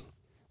office,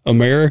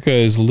 America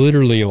is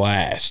literally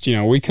last.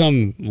 We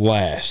come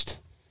last,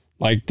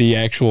 like the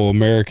actual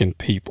American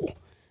people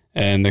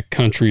and the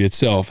country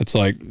itself. It's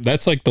like,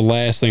 that's like the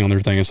last thing on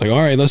their thing. It's like,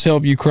 all right, let's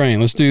help Ukraine.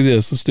 Let's do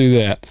this. Let's do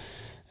that.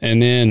 And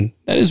then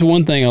that is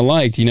one thing I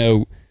liked.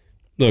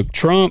 Look,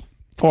 Trump,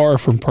 far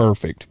from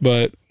perfect,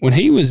 but when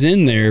he was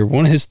in there,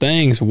 one of his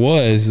things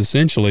was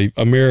essentially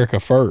America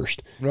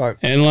first. Right.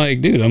 And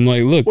like, dude, I'm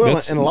like, look.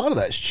 Well, and a lot of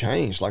that's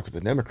changed. Like with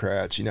the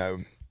Democrats,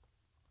 you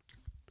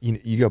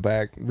go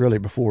back really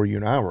before you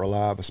and I were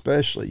alive,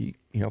 especially,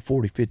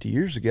 40, 50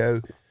 years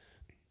ago,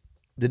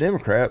 the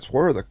Democrats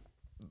were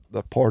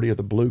the party of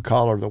the blue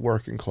collar, the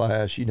working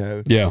class,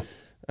 Yeah.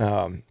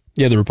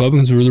 Yeah, the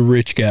Republicans were the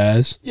rich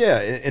guys. Yeah,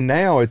 and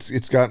now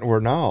it's gotten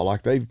where now,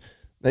 like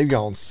they've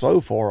gone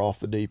so far off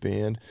the deep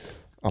end.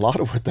 A lot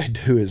of what they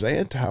do is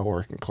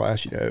anti-working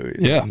class,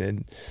 Yeah.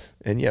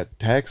 And yet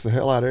tax the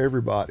hell out of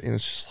everybody, and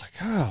it's just like,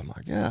 oh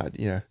my God,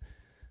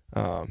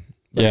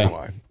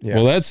 Anyway, yeah.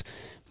 Well, that's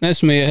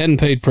me. I hadn't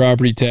paid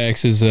property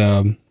taxes.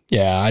 I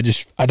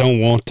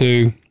don't want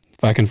to.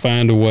 If I can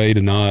find a way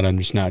to not, I'm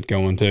just not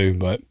going to.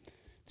 But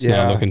it's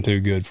not looking too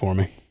good for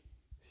me.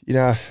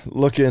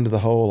 Look into the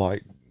whole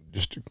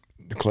just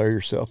declare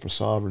yourself a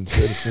sovereign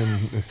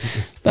citizen.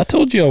 I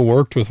told you I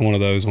worked with one of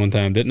those one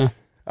time, didn't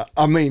I?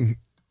 I mean,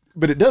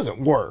 but it doesn't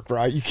work,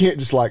 right? You can't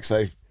just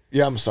say,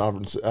 yeah, I'm a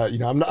sovereign.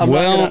 I'm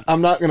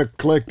not going to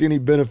collect any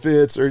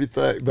benefits or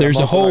anything. But there's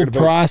a whole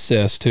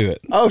process to it.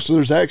 Oh, so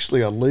there's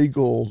actually a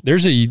legal. There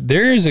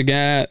is a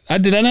guy.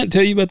 Did I not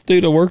tell you about the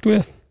dude I worked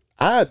with?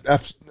 I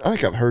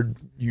think I've heard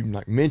you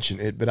mention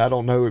it, but I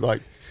don't know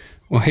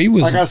Well, he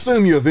was I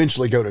assume you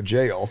eventually go to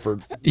jail for.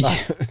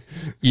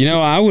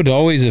 I would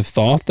always have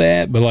thought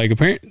that, but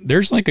apparently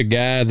there's a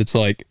guy that's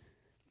the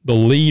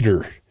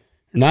leader,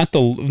 not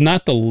the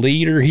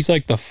leader. He's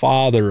the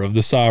father of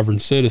the sovereign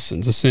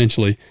citizens,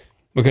 essentially,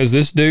 because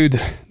this dude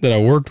that I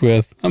worked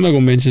with, I'm not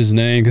gonna mention his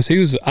name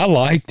because I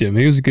liked him.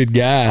 He was a good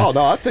guy. Oh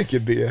no, I think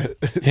it'd be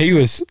he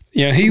was,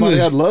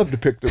 I'd love to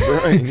pick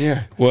their brain.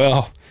 Yeah.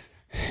 Well.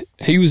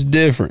 He was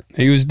different.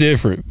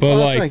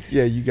 But I think,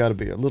 you got to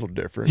be a little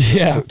different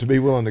to be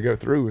willing to go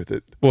through with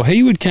it. Well,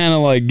 he would kind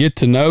of get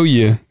to know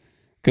you,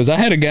 because I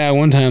had a guy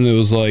one time that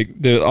was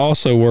that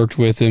also worked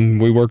with him.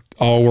 We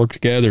all worked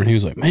together, and he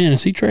was like, man,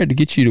 has he tried to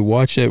get you to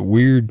watch that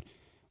weird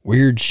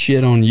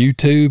shit on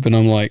YouTube? And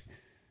I'm like,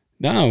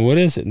 no, what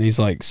is it? And he's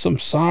like, some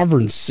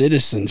sovereign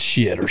citizen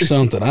shit or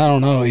something. I don't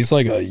know. He's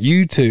like a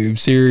YouTube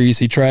series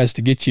he tries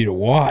to get you to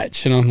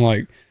watch. And I'm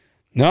like,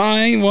 no, I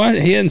ain't watch.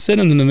 He hadn't sent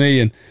them to me.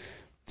 And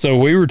so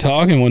we were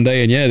talking one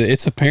day, and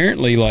it's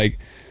apparently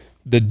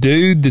the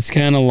dude that's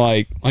kind of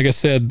like I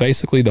said,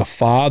 basically the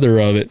father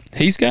of it.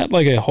 He's got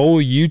a whole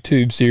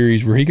YouTube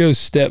series where he goes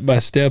step by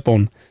step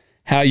on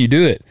how you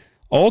do it.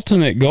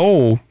 Ultimate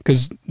goal,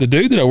 because the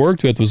dude that I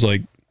worked with was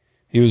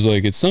he was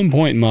at some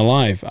point in my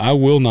life, I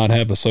will not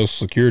have a social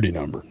security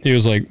number. He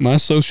was my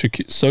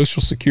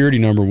social security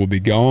number will be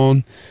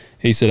gone,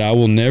 He said, I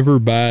will never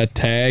buy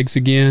tags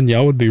again.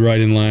 Y'all would be right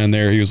in line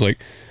there. He was like,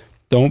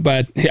 don't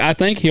buy. I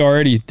think he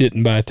already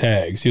didn't buy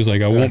tags. He was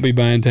like, I won't be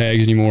buying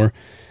tags anymore.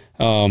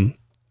 And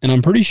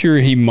I'm pretty sure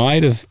he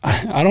might have,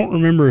 I don't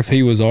remember if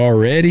he was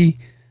already,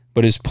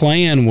 but his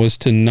plan was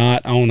to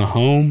not own a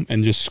home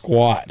and just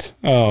squat.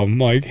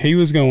 Like he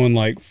was going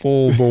like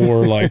full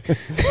bore, like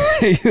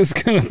he was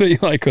going to be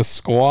like a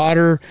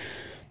squatter.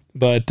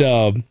 But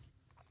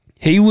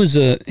he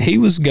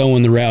was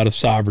going the route of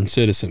sovereign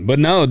citizen. But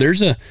no,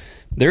 there's a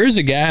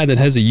guy that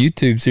has a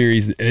YouTube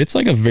series. It's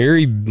like a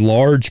very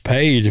large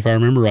page, if I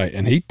remember right,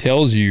 and he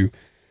tells you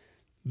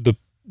the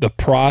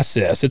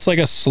process. It's like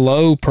a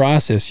slow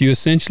process. You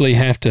essentially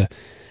have to,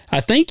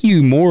 I think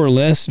you more or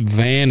less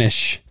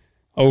vanish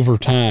over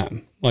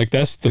time. Like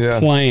that's the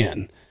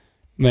plan.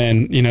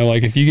 Man, you know,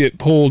 like if you get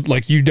pulled,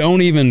 like you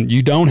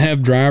don't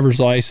have driver's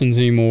license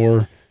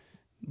anymore.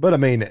 But I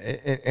mean,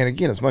 and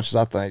again, as much as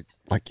I think,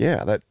 like,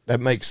 yeah,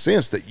 that makes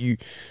sense that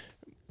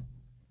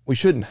we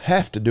shouldn't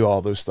have to do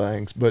all those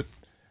things, but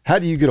how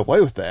do you get away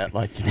with that?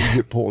 Like if you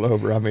get pulled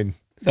over, I mean,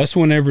 that's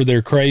whenever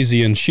they're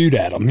crazy and shoot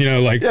at them, you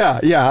know, like.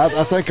 Yeah.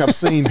 I think I've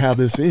seen how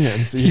this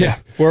ends. Yeah.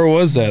 Where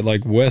was that?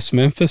 Like West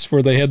Memphis,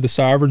 where they had the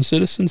sovereign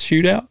citizens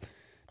shootout?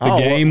 The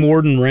game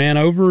warden ran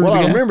over. Well,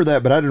 I remember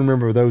that, but I didn't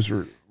remember those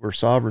were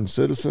sovereign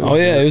citizens. Oh,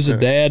 yeah. It was a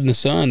dad and a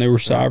son. They were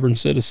sovereign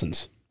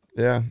citizens.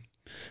 Yeah.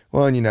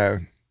 Well, and, you know,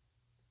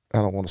 I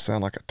don't want to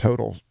sound like a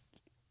total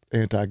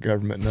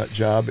anti-government nut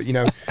job, but, you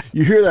know,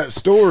 you hear that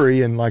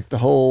story and, like, the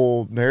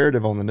whole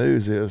narrative on the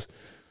news is,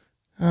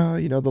 oh,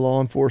 you know, the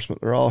law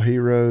enforcement, they're all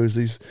heroes.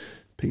 These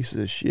pieces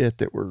of shit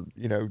that were,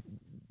 you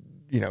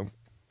know,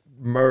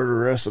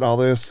 murder us and all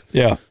this.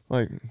 Yeah.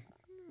 Like,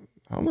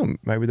 I don't know,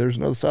 maybe there's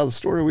another side of the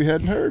story we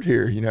hadn't heard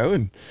here, you know,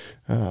 and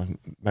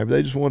maybe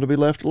they just wanted to be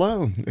left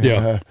alone.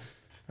 Yeah.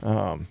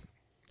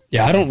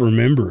 Yeah, I don't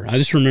remember. I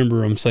just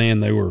remember them saying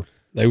they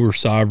were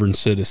sovereign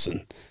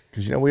citizen.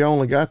 Because, you know, we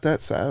only got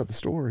that side of the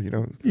story, you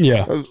know.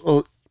 Yeah.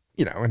 Well,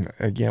 you know, and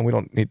again, we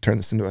don't need to turn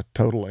this into a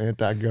total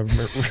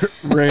anti-government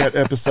rant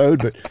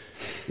episode, but,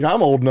 you know,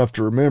 I'm old enough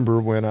to remember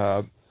when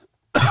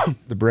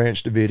the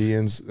Branch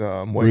Davidians,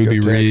 Waco, Ruby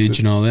Texas, Ridge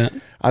and all that.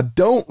 I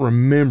don't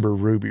remember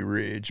Ruby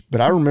Ridge,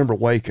 but I remember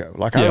Waco.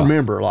 Like, I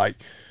remember, like...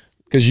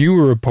 Because you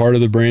were a part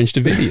of the Branch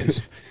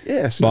Davidians.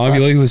 Yes. Bobby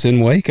Lee was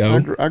in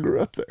Waco. I grew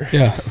up there.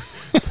 Yeah.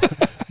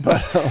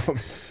 But,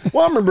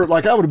 well, I remember,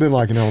 like, I would have been,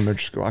 like, in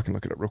elementary school. I can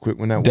look it up real quick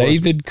when that was.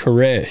 David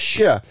Koresh.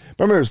 Yeah.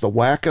 But I remember it was the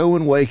Waco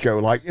and Waco,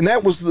 like, and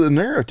that was the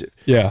narrative.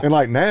 Yeah. And,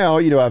 like, now,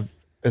 you know,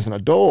 as an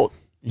adult,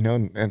 you know,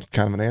 and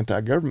kind of an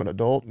anti-government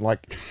adult,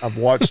 like, I've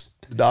watched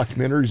the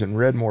documentaries and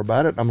read more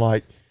about it, and I'm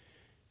like,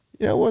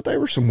 you know what, they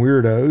were some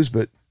weirdos,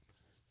 but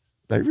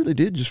they really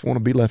did just want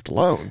to be left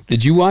alone.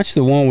 Did you watch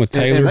the one with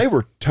Taylor? And they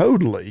were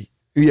totally,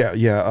 yeah.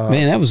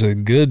 Man, that was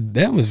good.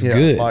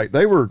 Like,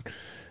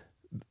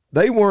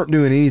 they weren't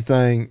doing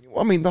anything.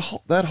 I mean,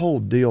 that whole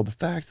deal, the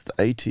fact that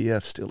the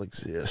ATF still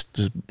exists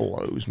just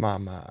blows my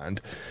mind,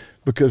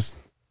 because,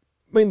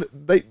 I mean,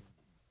 they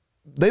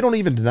don't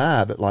even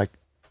deny that, like,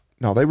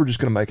 no, they were just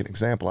going to make an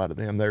example out of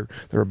them. They're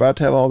about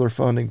to have all their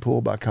funding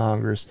pulled by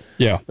Congress.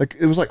 Yeah. Like,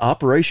 it was like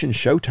Operation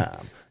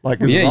Showtime. Like,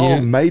 it was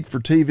all made for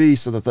TV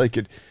so that they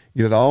could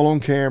get it all on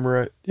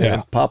camera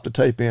and pop the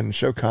tape in and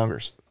show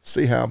Congress,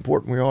 see how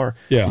important we are.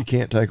 Yeah. You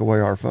can't take away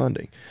our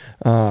funding.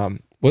 Well,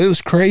 it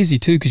was crazy,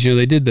 too, because, you know,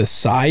 they did the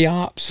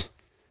psyops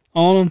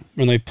on them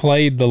when they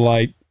played the,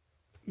 like,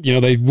 you know,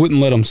 they wouldn't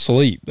let them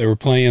sleep. They were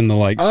playing the,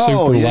 like,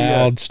 super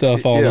loud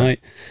stuff all night.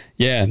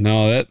 Yeah,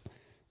 no, that,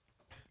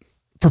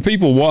 for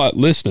people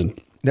listening.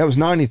 That was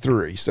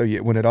 93, so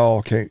when it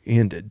all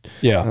ended.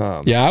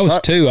 Yeah. I was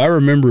 2. I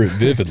remember it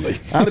vividly.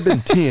 I'd have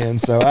been 10,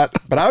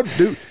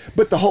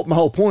 but my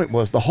whole point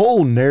was the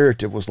whole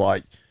narrative was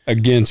like.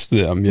 Against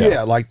them, yeah.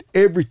 Yeah, like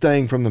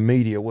everything from the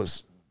media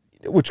was,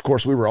 which of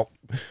course we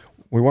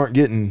weren't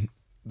getting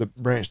the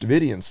Branch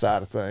Davidian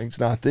side of things,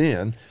 not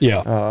then.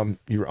 Yeah.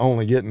 You were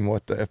only getting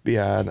what the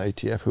FBI and the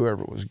ATF,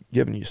 whoever was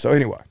giving you. So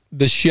anyway.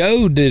 The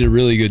show did a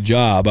really good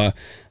job.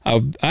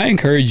 I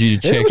encourage you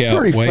to check out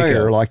Waco. It was pretty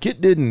fair. Like,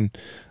 it didn't,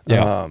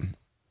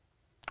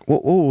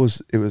 what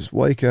was, it was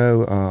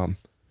Waco,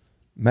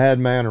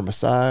 Madman or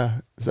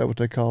Messiah. Is that what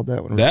they called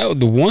that one?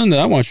 The one that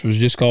I watched was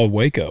just called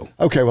Waco.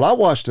 Okay. Well, I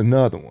watched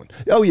another one.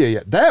 Oh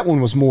yeah. That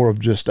one was more of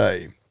just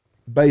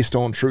based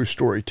on true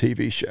story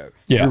TV show.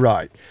 Yeah. You're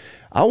right.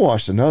 I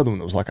watched another one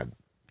that was like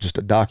just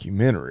a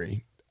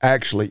documentary,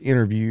 actually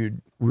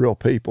interviewed real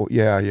people.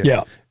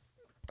 Yeah.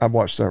 I've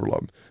watched several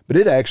of them, but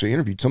it actually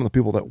interviewed some of the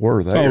people that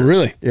were there. Oh,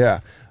 really? Yeah.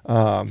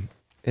 And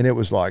it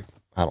was like,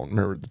 I don't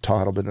remember the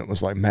title, but it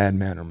was like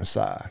Madman or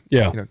Messiah.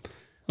 Yeah. You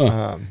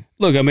know?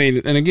 Look, I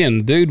mean, and again,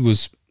 the dude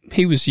was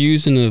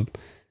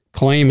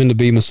claiming to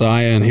be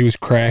Messiah, and he was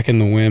cracking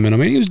the women. I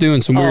mean, he was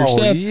doing some weird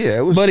stuff.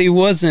 Yeah, but it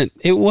wasn't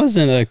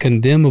a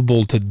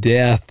condemnable to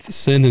death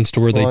sentence to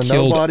where they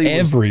killed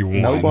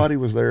everyone. Nobody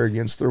was there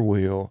against their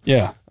will.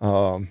 Yeah.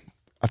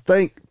 I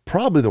think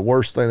probably the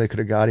worst thing they could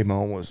have got him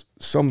on was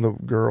some of the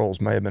girls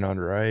may have been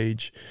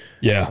underage.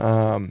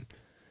 Yeah.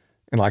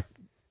 And like,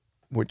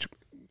 which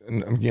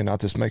and again, not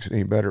this makes it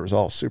any better. It was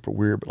all super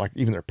weird, but like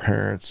even their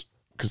parents,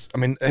 because I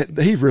mean,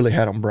 he really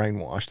had them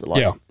brainwashed that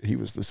like he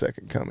was the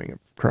second coming of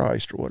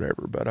Christ or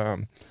whatever. But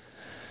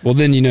well,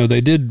 then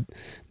they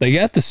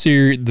got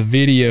the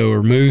video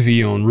or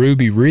movie on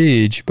Ruby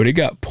Ridge, but it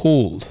got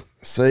pulled.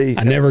 See,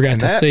 I never got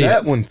to see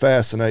that it. one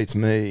fascinates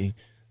me.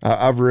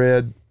 I've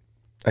read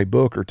a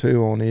book or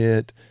two on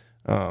it,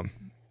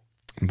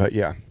 but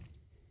yeah,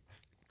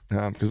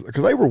 because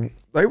they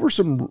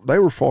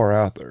were far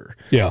out there.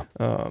 Yeah,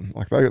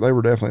 like they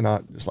were definitely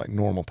not just like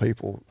normal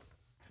people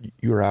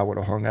you or I would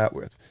have hung out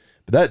with.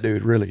 But that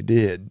dude really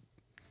did.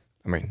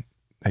 I mean,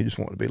 he just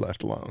wanted to be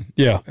left alone.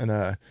 Yeah,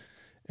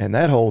 and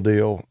that whole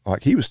deal,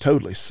 like he was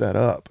totally set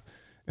up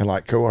and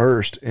like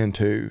coerced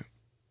into.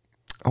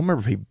 I don't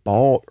remember if he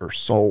bought or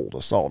sold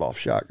a sawed-off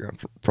shotgun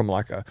from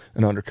like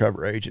an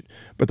undercover agent,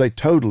 but they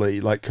totally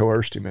like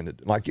coerced him into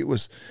like it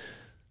was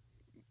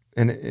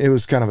kind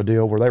of a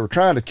deal where they were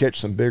trying to catch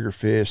some bigger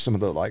fish, some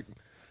of the like,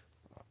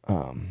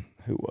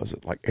 who was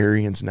it? Like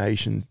Aryans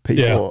Nation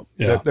people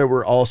that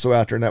were also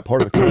out there in that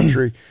part of the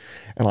country.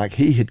 And like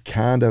he had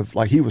kind of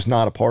like, he was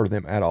not a part of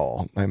them at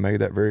all. They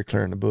made that very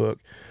clear in the book,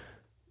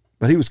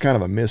 but he was kind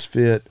of a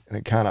misfit, and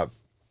it kind of,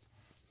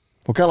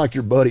 well, kind of like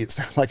your buddy, it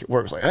sounded like it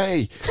works. Like,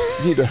 hey,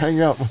 you need to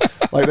hang out.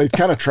 Like they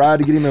kind of tried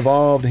to get him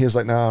involved, and he was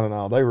like,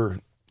 no. They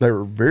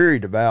were very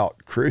devout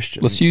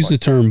Christians. Let's use the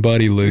term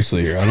buddy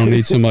loosely here. I don't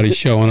need somebody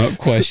showing up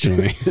questioning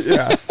me.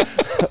 Yeah,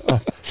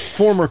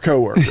 former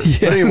coworker.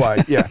 But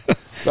anyway, yeah.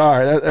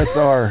 Sorry, that's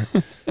our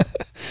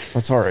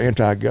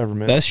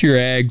anti-government. That's your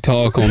ag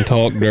talk on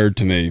Talk Dirt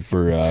to me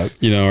for our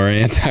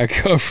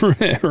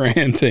anti-government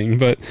ranting.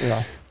 But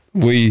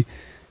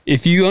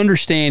if you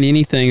understand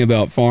anything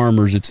about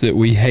farmers, it's that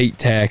we hate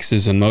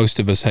taxes, and most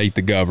of us hate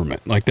the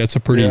government. Like that's a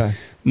pretty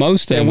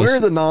most of us. And we're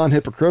the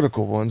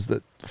non-hypocritical ones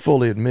that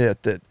fully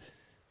admit that,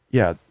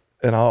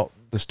 and all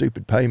the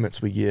stupid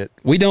payments we get.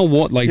 We don't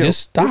want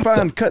just stop. We're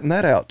fine cutting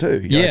that out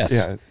too.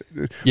 Yes.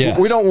 Yes.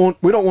 We don't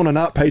want to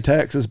not pay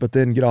taxes, but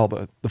then get all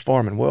the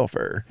farm and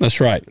welfare. That's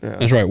right. Yeah.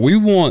 That's right. We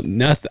want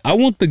nothing. I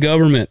want the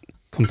government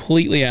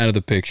completely out of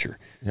the picture.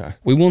 Yeah.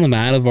 We want them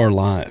out of our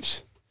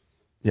lives.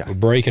 Yeah. We're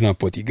breaking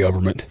up with you,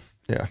 government.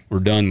 Yeah. We're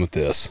done with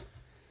this.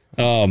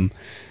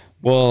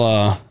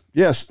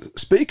 Yes.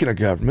 Speaking of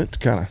government, to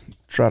kind of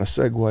try to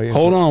segue into.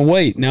 Hold on,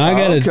 wait. Now I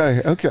got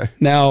to. Okay.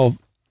 Now,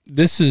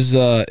 this is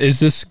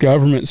this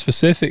government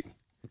specific?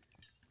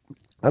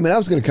 I mean, I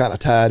was going to kind of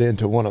tie it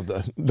into one of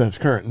the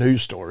current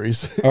news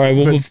stories. All right.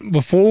 Well,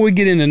 before we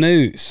get into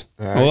news,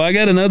 well, I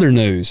got another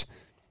news.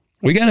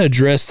 We got to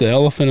address the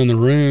elephant in the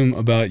room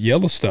about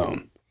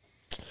Yellowstone.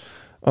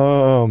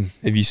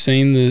 Have you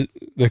seen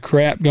the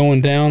crap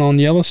going down on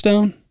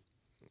Yellowstone?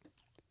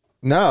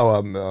 No,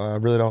 I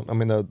really don't. I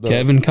mean,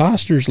 Kevin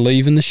Costner's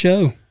leaving the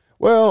show.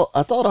 Well,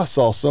 I thought I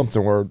saw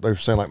something where they were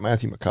saying like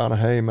Matthew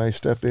McConaughey may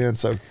step in.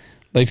 So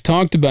they've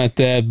talked about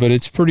that, but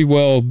it's pretty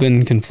well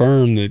been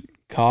confirmed that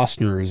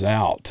Costner is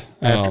out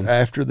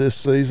after this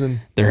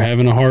season. They're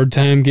having a hard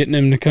time getting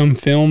him to come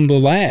film the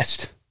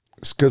last.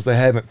 It's because they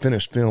haven't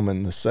finished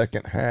filming the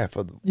second half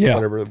of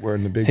whatever we're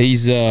in the big.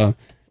 He's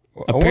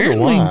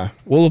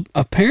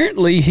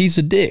apparently he's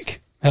a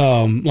dick.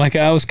 Like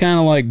I was kind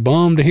of like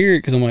bummed to hear it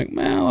because I'm like,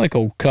 man, I like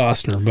old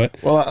Costner, but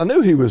I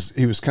knew he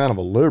was kind of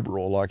a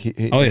liberal. Like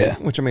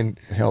which I mean,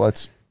 hell,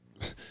 that's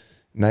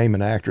name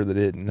an actor that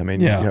didn't. I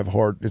mean, you have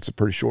it's a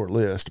pretty short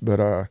list,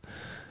 but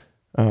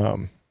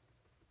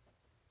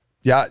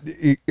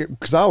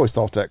because I always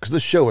thought that because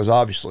this show is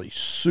obviously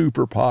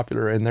super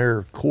popular in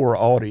their core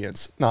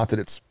audience. Not that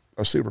it's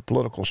a super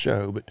political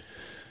show, but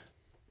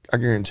I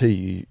guarantee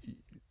you,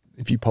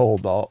 if you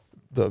polled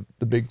the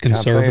big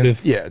conservative,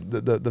 fans,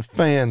 the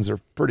fans are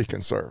pretty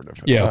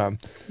conservative. Yeah.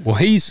 Well,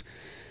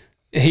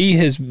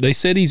 they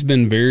said he's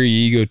been very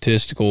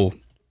egotistical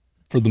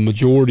for the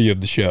majority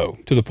of the show,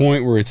 to the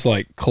point where it's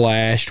like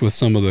clashed with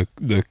some of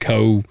the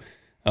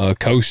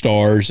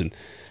co-stars, and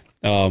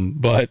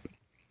but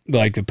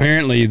like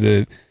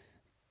apparently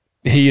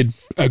he had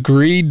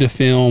agreed to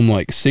film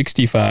like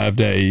 65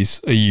 days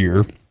a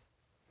year.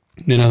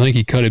 Then I think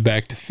he cut it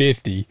back to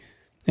 50.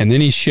 And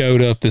then he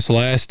showed up this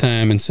last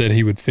time and said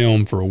he would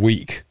film for a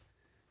week.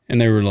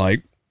 And they were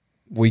like,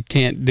 we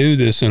can't do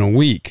this in a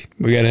week.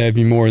 We got to have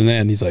you more than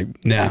that. And he's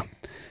like, nah,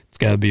 it's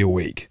got to be a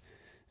week.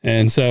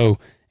 And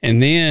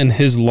then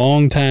his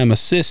longtime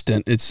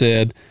assistant, it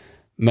said,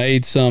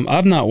 made some.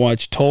 I've not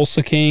watched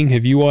Tulsa King.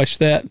 Have you watched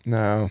that?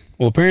 No.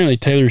 Well, apparently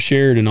Taylor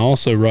Sheridan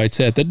also writes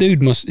that. That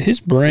dude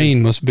his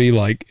brain must be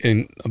like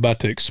about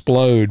to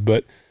explode.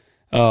 But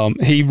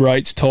he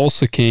writes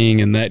Tulsa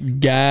King, and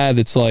that guy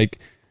that's like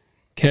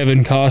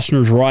Kevin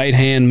Costner's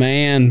right-hand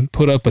man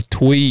put up a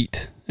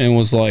tweet and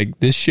was like,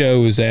 this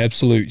show is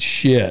absolute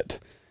shit,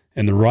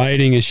 and the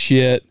writing is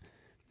shit.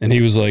 And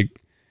he was like,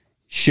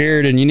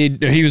 Sheridan, you need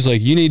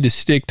to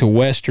stick to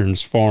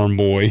Westerns, farm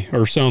boy,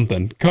 or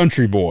something.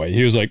 Country boy.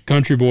 He was like,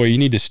 country boy, you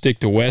need to stick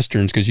to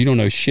Westerns because you don't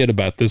know shit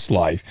about this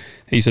life.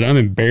 He said, I'm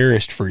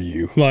embarrassed for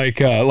you.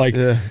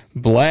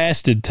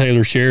 Blasted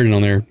Taylor Sheridan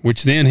on there,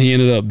 which then he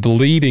ended up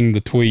deleting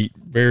the tweet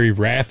very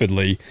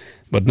rapidly.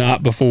 but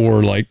not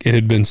before like it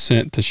had been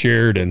sent to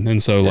Sheridan.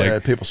 And so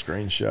like people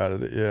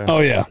screenshotted it. Yeah. Oh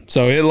yeah.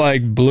 So it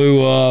like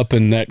blew up,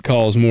 and that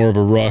caused more of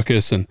a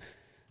ruckus. And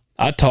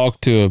I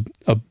talked to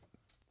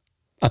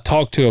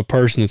a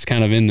person that's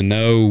kind of in the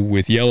know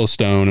with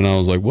Yellowstone, and I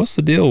was like, what's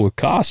the deal with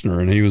Costner?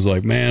 And he was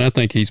like, man, I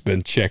think he's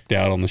been checked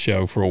out on the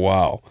show for a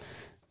while.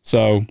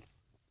 So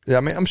yeah,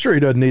 I mean, I'm sure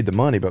he doesn't need the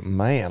money, but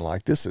man,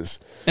 like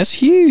that's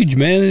huge,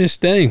 man, this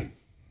thing.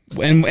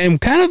 And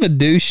kind of a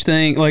douche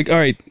thing. Like, all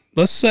right,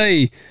 let's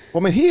say,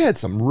 well, I mean, he had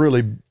some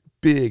really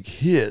big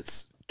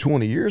hits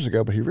 20 years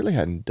ago, but he really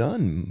hadn't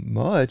done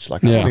much.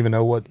 Like, I don't even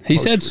know what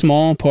he's had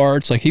small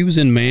parts. Like he was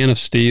in Man of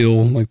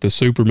Steel, like the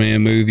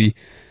Superman movie,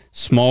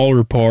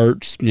 smaller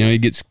parts, you know, he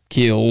gets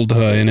killed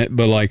in it,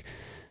 but like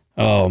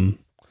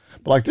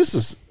this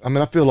is, I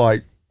mean, I feel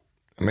like,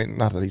 I mean,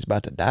 not that he's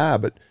about to die,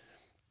 but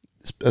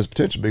this has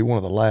potentially be one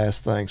of the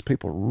last things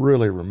people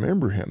really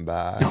remember him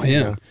by. Oh yeah.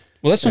 You know?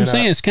 Well, that's what I'm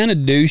saying. It's kind of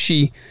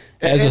douchey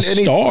as a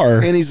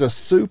star. And he's a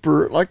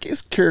super, like,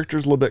 his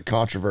character's a little bit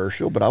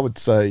controversial, but I would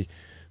say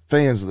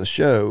fans of the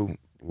show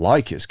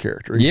like his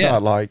character. It's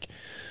not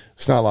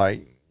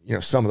like, you know,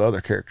 some of the other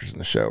characters in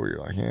the show where you're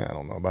like, yeah, I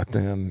don't know about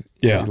them.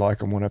 Yeah. You like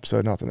them one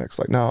episode, not the next.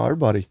 Like, no,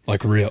 everybody.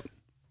 Like Rip.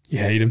 You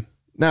hate him?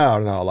 No,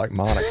 like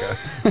Monica.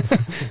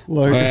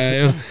 Like,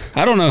 well,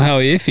 I don't know how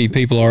iffy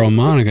people are on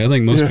Monica. I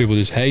think most people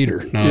just hate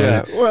her. No,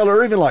 yeah. Well,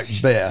 or even like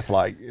Beth,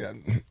 like,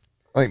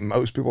 I think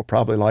most people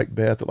probably like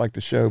Beth that like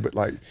the show, but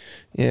like,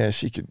 yeah,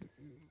 she could,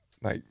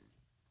 like.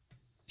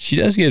 She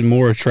does get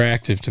more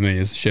attractive to me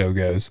as the show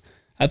goes.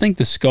 I think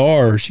the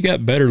scar, she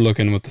got better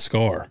looking with the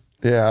scar.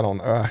 Yeah, I don't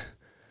know.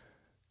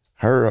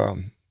 Her,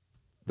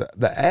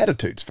 the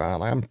attitude's fine.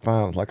 Like, I'm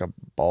fine with like a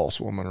boss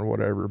woman or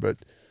whatever, but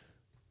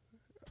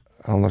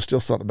I don't know, still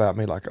something about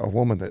me, like a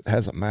woman that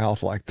has a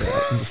mouth like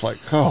that. I'm just like,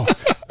 oh,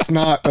 that's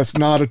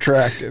not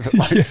attractive.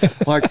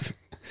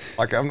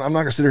 Like, I'm not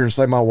gonna sit here and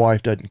say my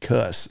wife doesn't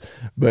cuss,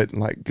 but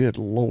like, good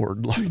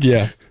Lord, like,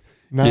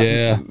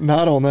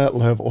 not on that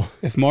level.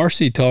 If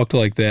Marcy talked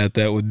like that,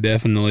 that would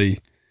definitely,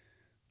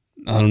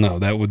 I don't know,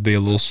 that would be a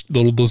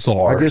little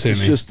bizarre. I guess it's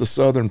just the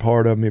southern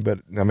part of me, but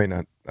I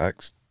mean, I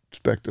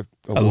expect a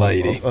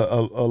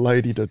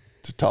lady to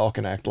talk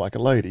and act like a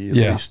lady, at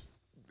least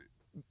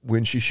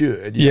when she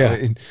should.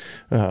 You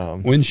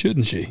know? When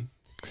shouldn't she?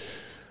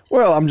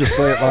 Well, I'm just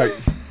saying,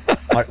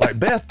 like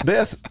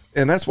Beth,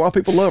 and that's why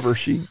people love her.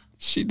 She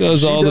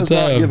does all the time. She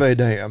does not give a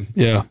damn.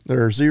 Yeah.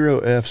 There are 0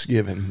 F's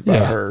given by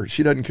her.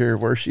 She doesn't care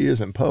where she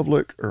is in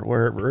public or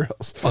wherever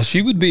else. Well,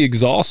 she would be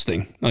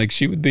exhausting. Like,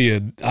 she would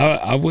be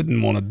I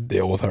wouldn't want to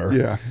deal with her.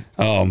 Yeah.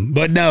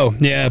 But no,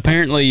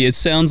 apparently it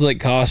sounds like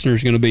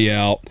Costner's going to be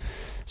out.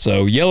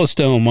 So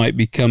Yellowstone might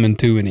be coming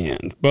to an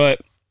end.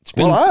 But it's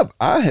been. Well,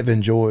 I have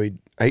enjoyed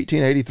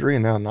 1883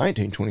 and now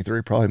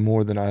 1923 probably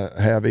more than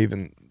I have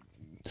even,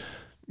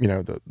 you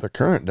know, the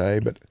current day.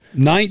 But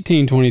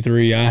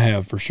 1923 I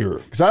have for sure.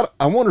 Because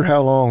I wonder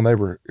how long they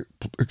were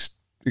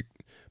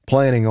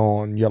planning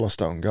on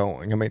Yellowstone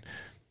going. I mean,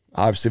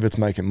 obviously if it's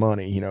making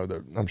money, you know,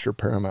 I'm sure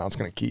Paramount's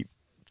going to keep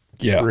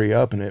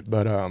re-upping it.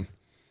 But I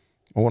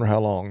wonder how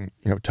long,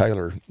 you know,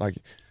 Taylor, like,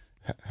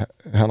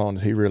 how long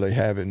did he really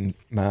have in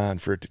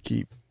mind for it to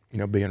keep, you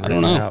know, being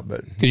written out?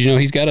 But because, you know,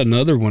 he's got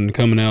another one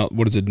coming out.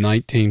 What is it,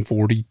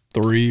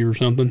 1943 or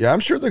something? Yeah,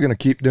 I'm sure they're going to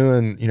keep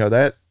doing, you know,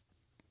 that.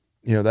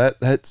 You know,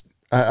 that's.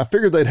 I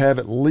figured they'd have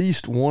at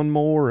least one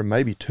more and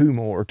maybe 2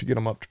 more to get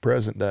them up to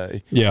present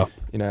day. Yeah.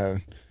 You know,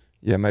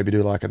 maybe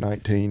do like a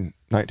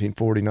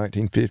 1940,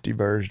 1950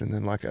 version, and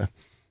then like a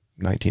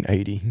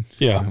 1980.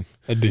 Yeah,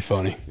 that'd be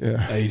funny.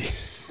 Yeah. 80.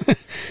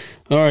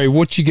 All right,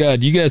 what you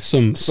got? You got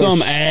some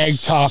ag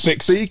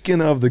topics.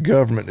 Speaking of the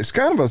government, it's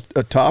kind of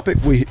a topic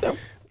I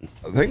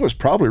think it was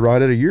probably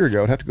right at a year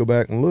ago. I'd have to go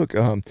back and look.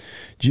 Did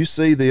you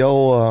see the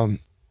old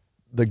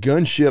the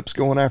gunships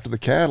going after the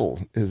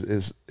cattle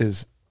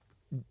is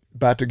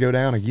about to go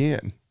down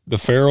again? The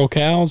feral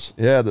cows?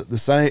 Yeah, the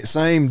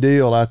same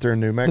deal out there in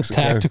New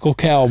Mexico. The tactical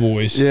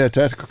cowboys. Yeah,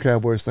 tactical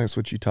cowboys. That's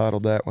what you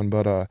titled that one.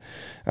 But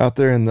out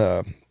there in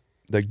the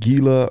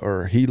Gila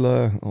or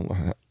Gila, I don't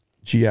know,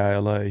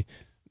 Gila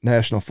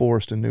National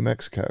Forest in New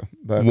Mexico.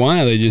 But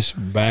why are they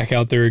just back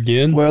out there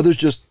again? Well, there's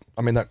just,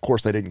 I mean, of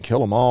course they didn't kill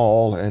them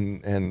all,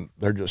 and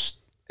they're just,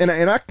 and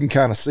I can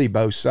kind of see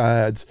both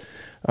sides.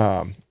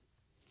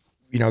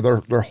 You know,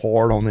 they're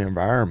hard on the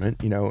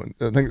environment. You know,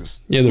 I think it's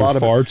they're a lot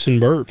of farts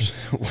and burps.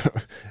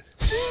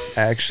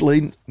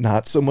 Actually,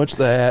 not so much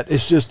that.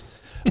 It's just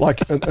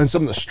like and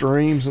some of the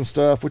streams and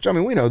stuff. Which, I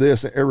mean, we know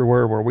this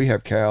everywhere where we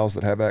have cows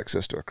that have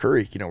access to a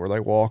creek. You know, where they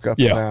walk up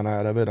and down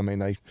out of it. I mean,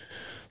 they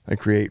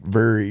create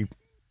very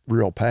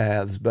real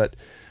paths. But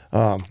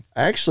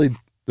actually,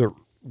 the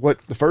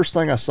first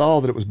thing I saw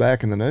that it was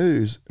back in the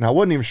news, and I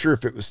wasn't even sure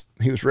if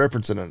he was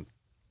referencing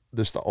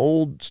the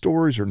old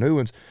stories or new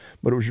ones,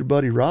 but it was your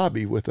buddy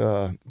Robbie with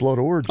Blood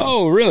Origins.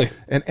 Oh, really?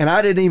 And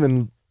I didn't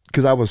even,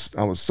 because I was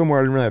somewhere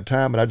I didn't really have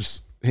time,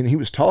 but and he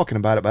was talking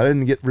about it, but I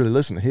didn't really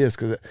listen to his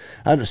because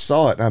I just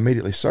saw it and I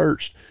immediately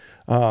searched.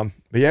 But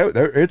yeah,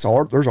 there's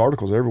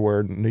articles everywhere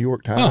in the New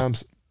York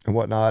Times and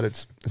whatnot.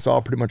 It's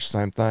all pretty much the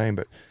same thing.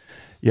 But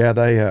Yeah,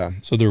 they.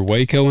 So they're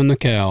Waco'ing the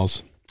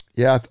cows.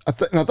 Yeah, I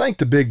think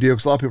the big deal,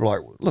 because a lot of people are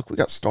like, look, we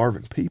got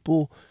starving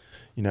people.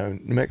 You know,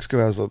 New Mexico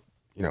has I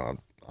don't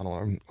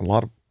know, a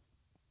lot of,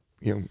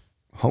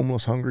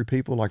 homeless, hungry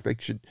people. Like they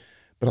should,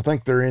 but I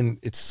think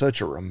it's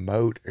such a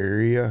remote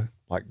area.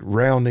 Like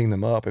rounding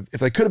them up, if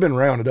they could have been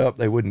rounded up,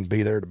 they wouldn't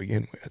be there to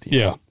begin with. You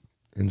know?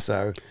 And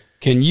so,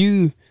 can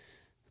you,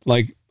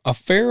 like a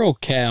feral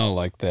cow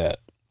like that?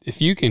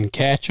 If you can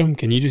catch them,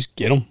 can you just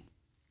get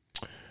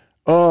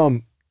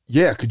them?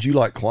 Yeah. Could you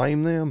like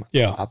claim them?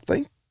 Yeah, I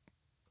think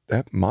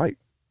that might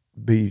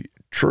be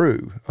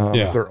true.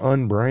 If they're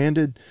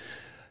unbranded,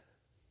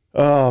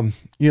 they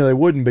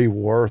wouldn't be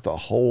worth a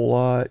whole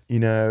lot,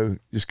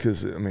 just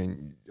because, I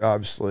mean,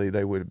 obviously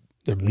they're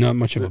not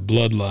much of a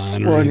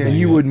bloodline. Well, and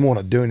you wouldn't want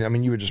to do it. I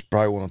mean, you would just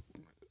probably want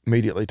to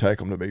immediately take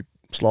them to be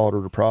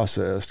slaughtered or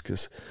processed,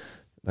 because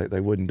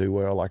they wouldn't do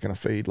well like in a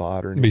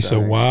feedlot or anything. Be so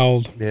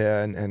wild.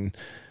 Yeah, and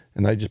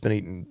they've just been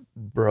eating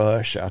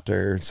brush out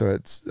there. So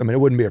it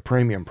wouldn't be a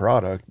premium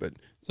product, but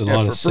a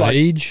lot of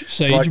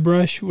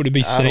sagebrush. Would it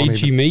be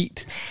sagey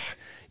meat?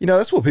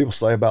 That's what people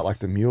say about like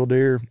the mule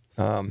deer.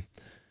 And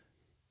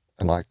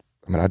like,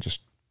 I'm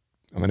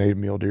gonna eat a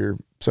mule deer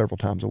several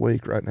times a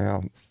week right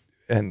now.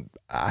 And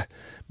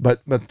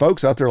but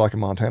folks out there like in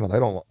Montana,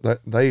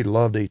 they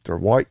love to eat their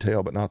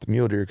whitetail, but not the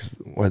mule deer, because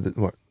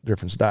what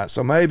difference diet.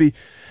 So maybe,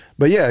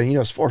 but yeah,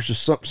 as far as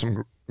just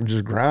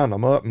just grind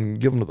them up and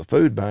give them to the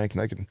food bank,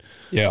 and they can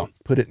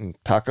put it in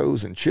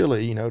tacos and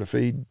chili, to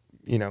feed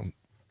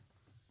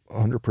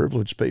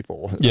underprivileged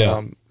people.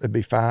 Yeah, it'd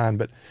be fine.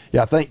 But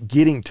yeah, I think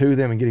getting to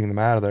them and getting them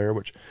out of there,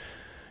 which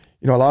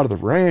a lot of the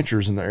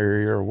ranchers in the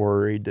area are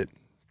worried that,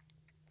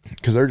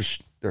 because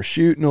they're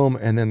shooting them,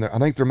 and then I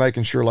think they're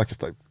making sure, like if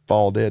they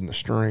fall dead in the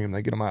stream,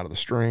 they get them out of the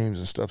streams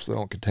and stuff so they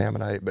don't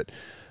contaminate. But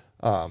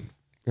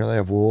they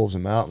have wolves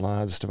and mountain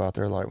lions and stuff out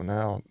there. Like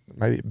now,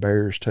 maybe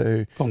bears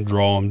too. Gonna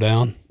draw them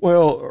down.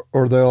 Well,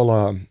 or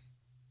they'll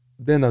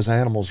then those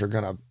animals are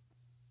gonna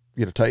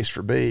get a taste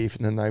for beef,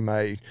 and then they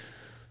may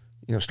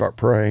start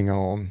preying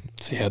on.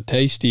 See how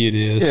tasty it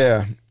is.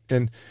 Yeah,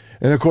 and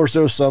of course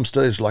there was some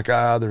studies like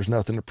there's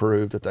nothing to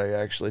prove that they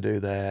actually do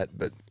that,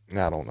 but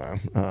I don't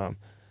know.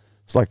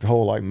 It's like the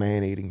whole like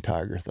man-eating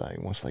tiger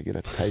thing. Once they get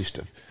a taste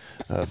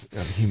of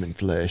human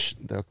flesh,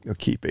 they'll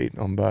keep eating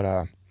them.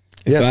 But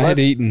if I had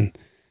eaten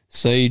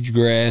sage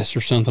grass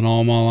or something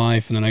all my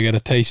life, and then I got a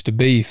taste of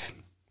beef,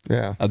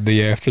 I'd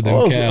be after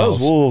them cows.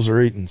 Those wolves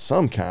are eating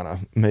some kind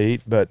of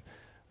meat, but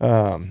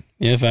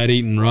if I'd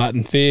eaten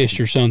rotten fish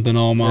or something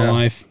all my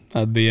life,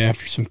 I'd be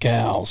after some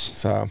cows.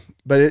 So,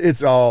 but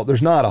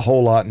there's not a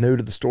whole lot new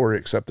to the story,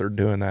 except they're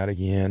doing that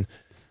again.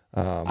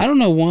 I don't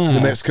know why.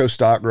 The Mexico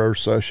Stock Growers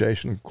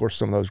Association, of course,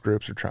 some of those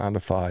groups are trying to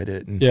fight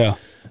it. And,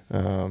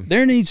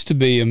 there needs to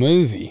be a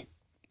movie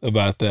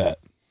about that,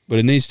 but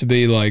it needs to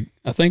be like,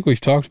 I think we've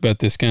talked about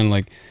this, kind of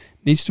like,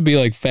 it needs to be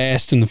like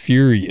Fast and the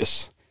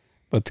Furious,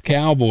 but the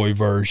cowboy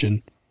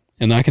version.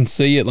 And I can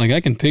see it, like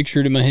I can picture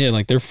it in my head,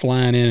 like they're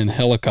flying in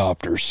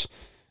helicopters,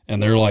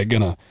 and they're like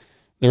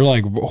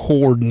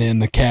hoarding in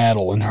the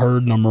cattle and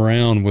herding them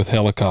around with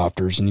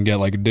helicopters, and you got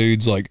like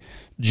dudes like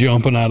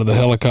jumping out of the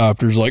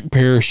helicopters, like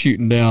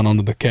parachuting down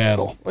onto the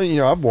cattle.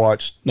 Well, I've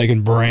watched. They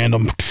can brand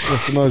them.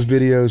 Some of those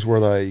videos where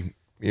they,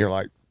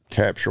 like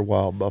capture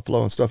wild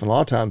buffalo and stuff, and a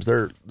lot of times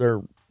they're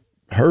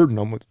herding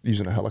them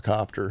using a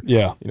helicopter.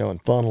 Yeah.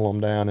 And funnel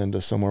them down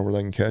into somewhere where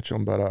they can catch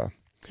them. But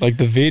like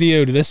the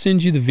video, did I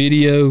send you the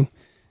video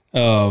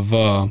of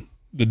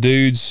the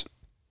dudes?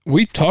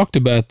 We've talked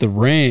about the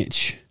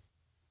ranch.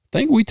 I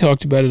think we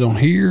talked about it on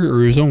here,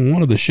 or it was on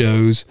one of the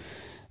shows,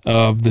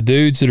 of the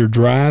dudes that are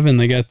driving.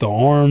 They got the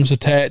arms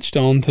attached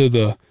onto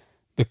the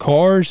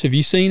cars. Have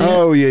you seen that?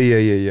 Oh,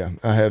 yeah.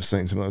 I have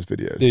seen some of those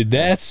videos. Dude,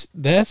 that's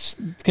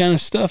the kind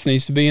of stuff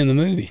needs to be in the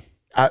movie.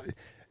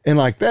 And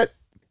like that,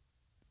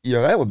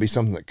 that would be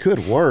something that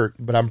could work,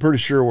 but I'm pretty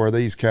sure where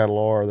these cattle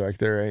are, like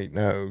there ain't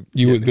no...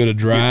 You wouldn't be able to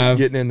drive?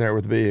 Getting in there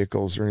with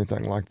vehicles or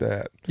anything like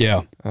that.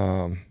 Yeah.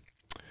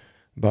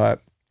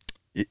 But,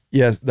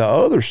 yes, the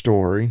other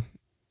story,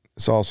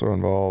 this also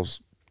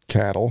involves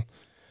cattle,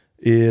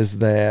 is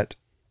that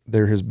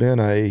there has been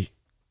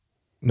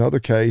another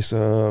case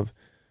of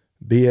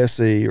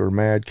BSE, or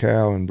mad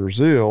cow, in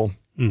Brazil.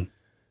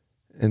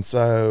 And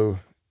so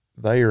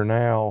they are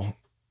now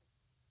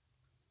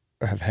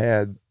have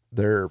had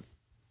their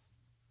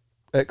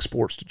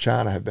exports to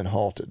China have been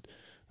halted,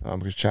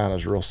 because China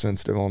is real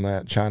sensitive on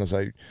that.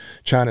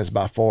 China is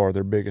by far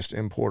their biggest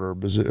importer of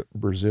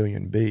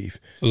Brazilian beef.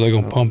 So they're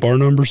going to pump our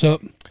numbers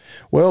up?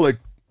 Well,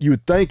 you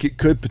would think it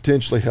could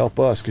potentially help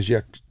us, because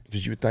you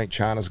would think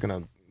China's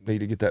going to need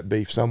to get that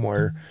beef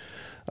somewhere.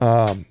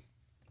 One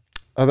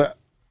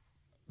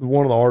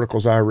of the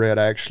articles I read,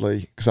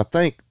 actually, because I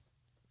think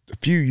a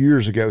few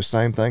years ago,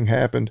 same thing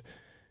happened,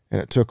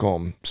 and it took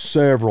them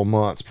several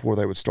months before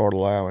they would start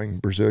allowing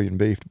Brazilian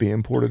beef to be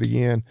imported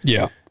again.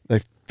 Yeah. They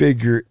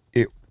figure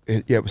it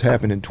was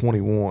happening in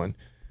 21.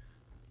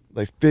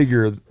 They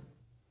figure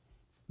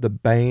the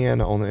ban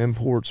on the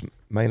imports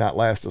may not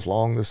last as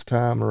long this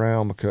time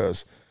around,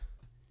 because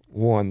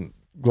one,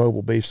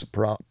 global beef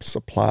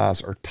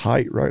supplies are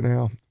tight right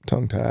now,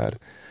 tongue-tied.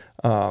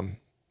 And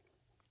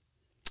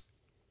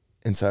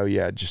so,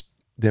 yeah, just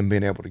them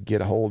being able to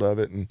get a hold of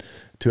it, and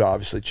to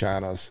obviously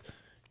China's,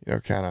 you know,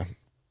 kind of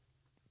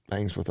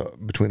things with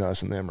between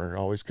us and them are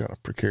always kind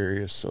of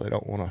precarious, so they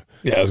don't want to.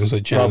 Yeah, I was gonna say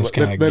China's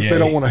kind of they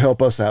don't want to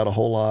help us out a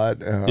whole lot.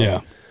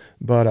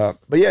 But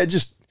yeah,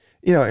 just,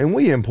 you know, and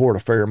we import a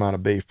fair amount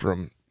of beef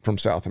from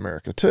South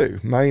America too,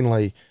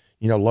 mainly,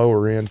 you know,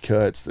 lower end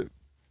cuts that,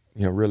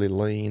 you know, really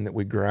lean, that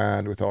we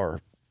grind with our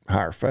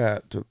higher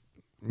fat to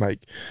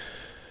make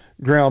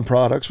ground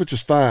products, which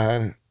is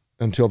fine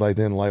until they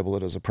then label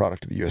it as a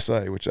product of the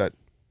USA, which that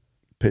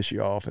piss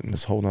you off, and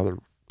this whole nother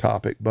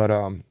topic. But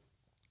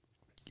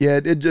yeah,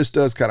 it just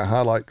does kind of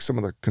highlight some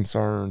of the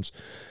concerns,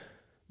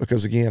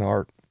 because again,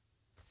 one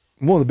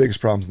of the biggest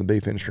problems in the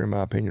beef industry, in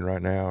my opinion,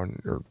 right now,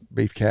 or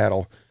beef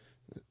cattle,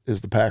 is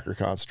the packer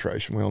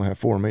concentration. We only have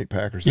 4 meat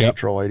packers that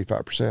control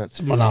 85%. It's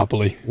a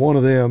monopoly. One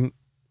of them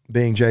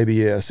being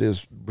JBS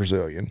is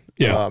Brazilian.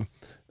 Yeah.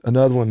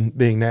 Another one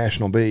being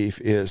National Beef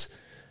is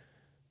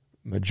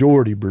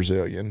majority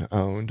Brazilian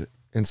owned.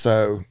 And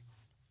so,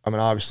 I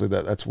mean, obviously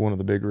that's one of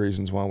the big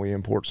reasons why we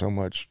import so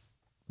much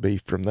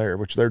beef from there,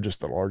 which they're just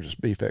the largest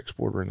beef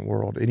exporter in the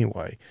world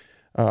anyway.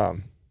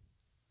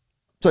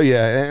 So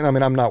yeah, and I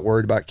mean, I'm not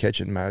worried about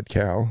catching mad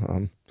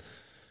cow,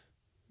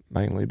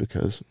 mainly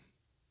because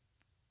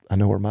I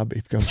know where my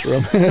beef comes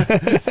from,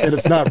 and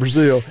it's not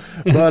Brazil.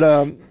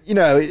 But, you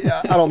know,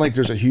 I don't think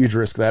there's a huge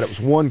risk of that. It was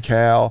one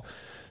cow,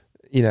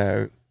 you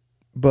know,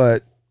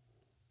 but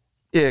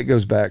yeah, it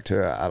goes back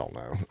to, I don't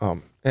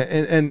know.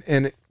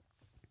 And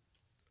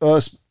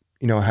us,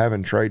 you know,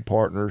 having trade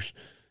partners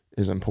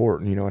is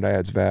important. You know, it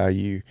adds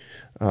value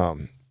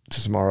to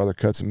some of our other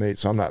cuts of meat.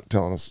 So I'm not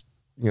telling us,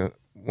 you know,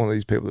 one of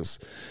these people that's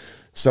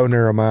so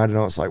narrow-minded,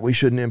 it's like, we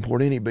shouldn't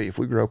import any beef.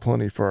 We grow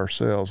plenty for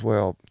ourselves.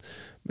 Well,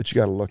 but you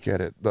got to look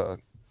at it.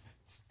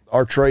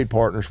 Our trade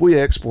partners, we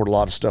export a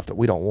lot of stuff that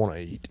we don't want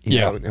to eat, you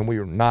know, and we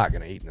are not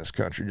going to eat in this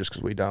country just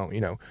because we don't.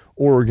 You know,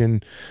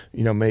 Oregon,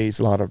 you know, meats,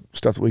 a lot of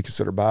stuff that we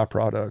consider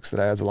byproducts that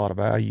adds a lot of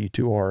value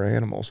to our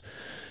animals.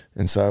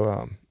 And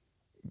so,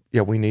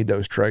 yeah, we need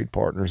those trade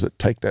partners that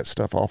take that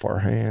stuff off our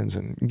hands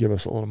and give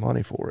us a little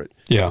money for it.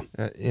 Yeah.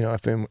 You know,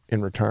 if in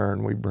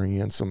return we bring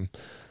in some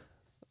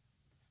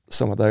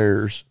of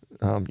theirs,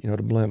 you know,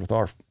 to blend with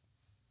our,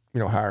 you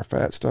know, higher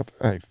fat stuff,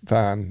 hey,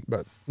 fine,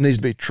 but it needs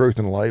to be truth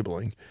in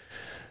labeling.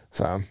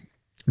 So,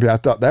 yeah, I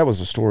thought that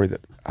was a story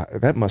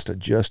that must have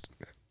just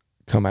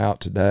come out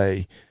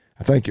today.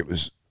 I think it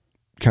was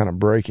kind of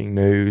breaking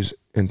news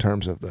in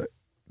terms of the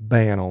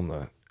ban on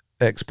the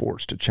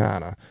exports to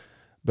China,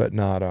 but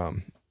not, I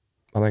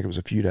think it was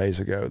a few days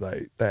ago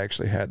they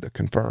actually had the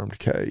confirmed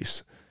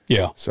case.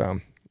 Yeah. So,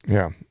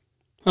 yeah.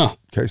 Huh.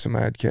 Case of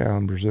mad cow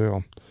in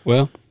Brazil.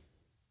 Well,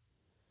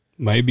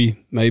 maybe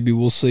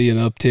we'll see an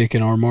uptick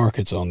in our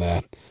markets on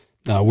that.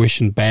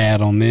 Wishing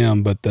bad on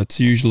them, but that's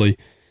usually,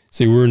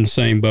 see, we're in the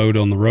same boat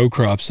on the row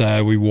crop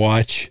side. We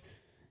watch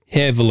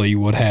heavily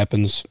what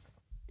happens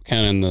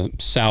kind of in the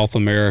South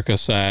America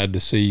side to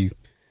see.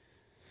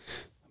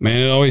 Man,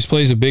 it always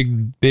plays a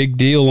big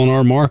deal on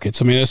our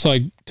markets. I mean, it's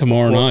like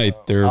tomorrow night.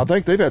 I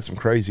think they've had some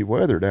crazy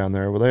weather down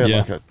there where they had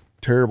like a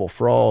terrible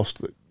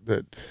frost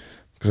that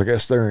because I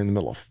guess they're in the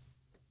middle of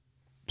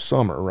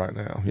summer right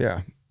now.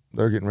 Yeah,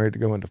 they're getting ready to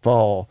go into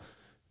fall,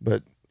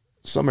 but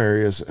some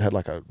areas had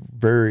like a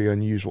very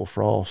unusual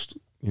frost,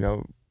 you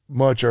know,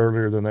 much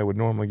earlier than they would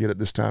normally get at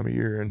this time of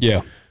year, and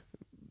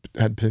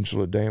had potential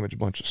to damage a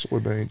bunch of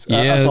soybeans.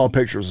 Yeah, I saw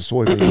pictures of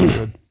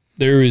soybeans.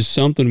 There is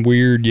something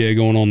weird,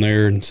 going on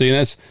there. And see,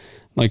 that's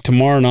like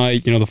tomorrow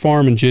night, you know, the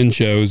Farm and Gin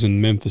show's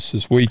in Memphis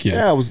this weekend.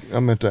 Yeah, I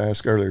meant to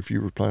ask earlier if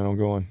you were planning on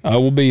going. I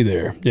will be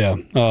there. Yeah.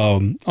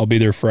 I'll be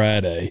there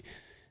Friday.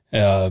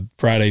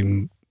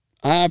 Probably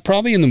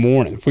in the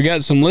morning. If we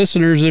got some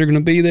listeners that are going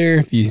to be there,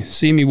 if you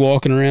see me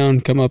walking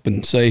around, come up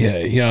and say,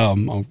 hey,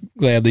 I'll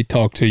gladly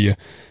talk to you.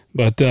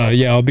 But,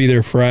 I'll be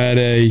there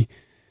Friday.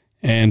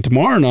 And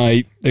tomorrow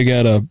night, they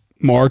got a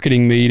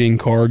marketing meeting,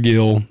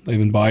 Cargill. They've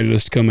invited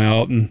us to come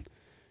out, and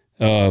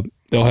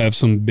they'll have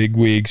some big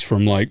wigs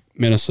from like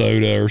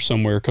Minnesota or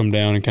somewhere come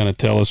down and kind of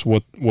tell us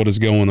what is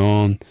going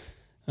on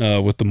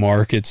with the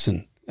markets.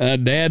 And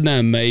Dad and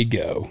I may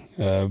go.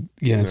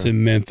 It's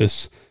in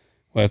Memphis.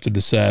 We'll have to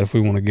decide if we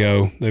want to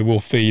go. They will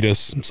feed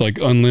us. It's like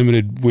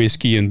unlimited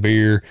whiskey and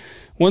beer.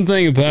 One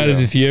thing about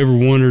it, if you ever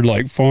wondered,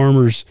 like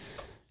farmers,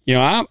 you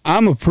know,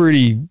 I'm a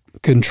pretty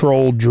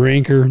controlled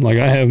drinker. Like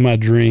I have my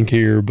drink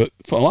here, but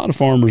a lot of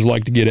farmers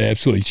like to get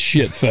absolutely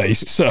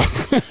shit-faced. So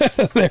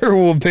there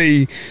will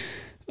be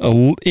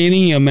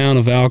any amount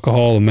of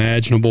alcohol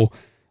imaginable.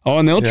 Oh,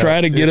 and they'll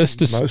try to get us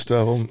to... Most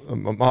of them.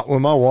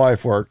 When my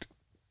wife worked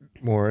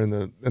more in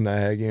the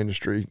ag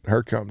industry,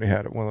 her company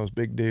had one of those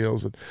big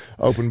deals, an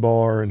open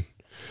bar, and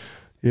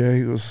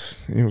it was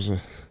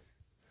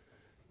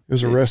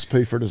a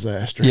recipe for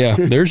disaster. Yeah,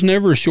 there's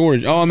never a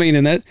shortage. Oh, I mean,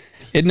 and that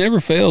it never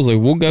fails. Like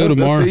we'll go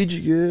tomorrow. They'll feed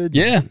you good.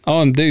 Yeah.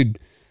 Oh, and dude,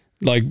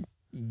 like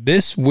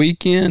this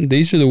weekend,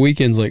 these are the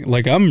weekends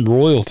like I'm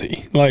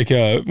royalty. Like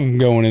I'm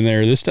going in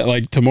there this time.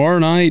 Like tomorrow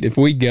night, if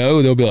we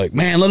go, they'll be like,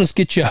 man, let us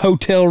get you a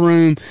hotel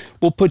room.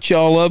 We'll put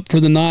y'all up for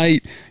the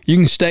night. You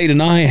can stay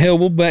tonight. Hell,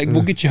 we'll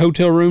get you a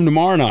hotel room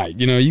tomorrow night.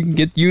 You know, you can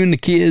get you and the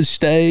kids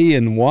stay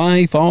and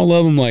wife, all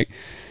of them. Like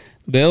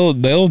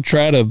they'll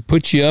try to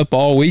put you up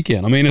all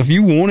weekend. I mean, if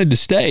you wanted to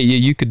stay,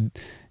 you could.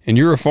 And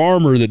you're a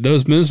farmer that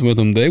does business with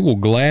them, they will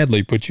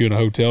gladly put you in a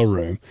hotel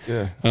room.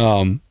 Yeah.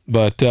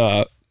 But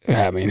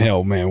I mean,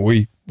 hell, man,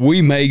 we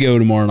may go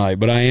tomorrow night,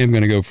 but I am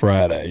going to go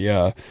Friday,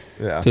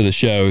 to the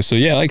show. So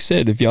yeah, like I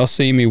said, if y'all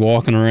see me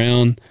walking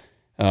around,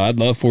 I'd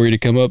love for you to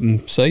come up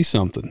and say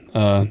something.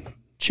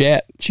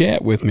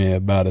 Chat with me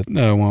about it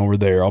while we're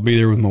there. I'll be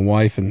there with my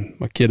wife and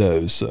my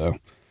kiddos. So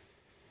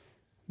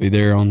be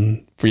there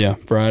on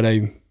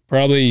Friday.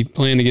 Probably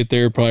plan to get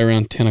there probably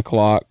around 10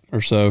 o'clock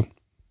or so.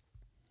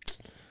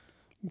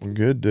 Well,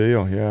 good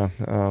deal. Yeah.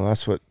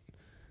 That's what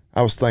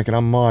I was thinking. I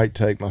might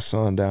take my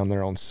son down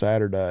there on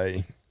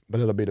Saturday,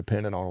 but it'll be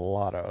dependent on a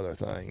lot of other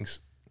things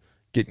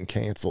getting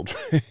canceled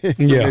for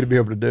me to be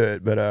able to do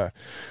it. But I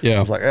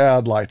was like,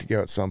 I'd like to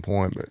go at some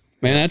point. But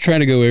man, I try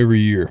to go every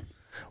year.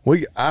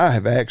 I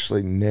have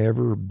actually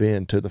never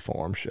been to the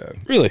farm show.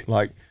 Really?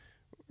 Like,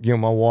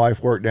 my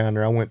wife worked down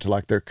there. I went to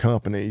like their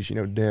companies,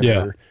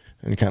 dinner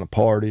and kind of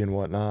party and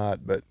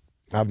whatnot. But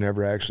I've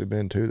never actually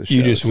been to the show.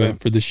 You just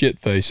went for the shit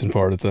facing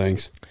part of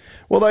things.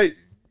 Well,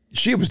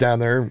 she was down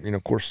there,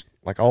 of course,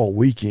 like all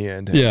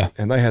weekend.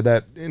 And they had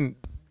that, and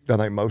I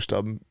think most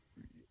of them,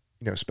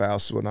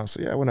 spouses would not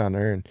say, I went down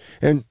there,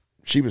 and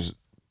she was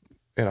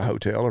in a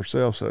hotel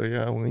herself. So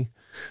I was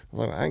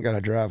like, I ain't got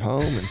to drive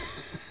home. And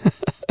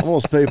I'm one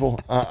of those people,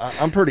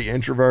 I'm pretty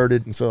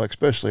introverted. And so like,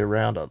 especially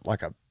around a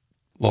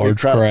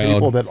large crowd of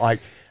people that like,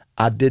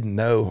 I didn't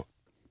know,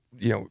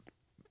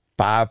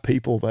 5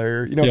 people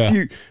there,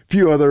 a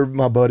few other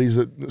my buddies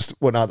that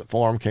whatnot that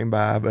farm came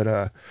by, but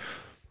I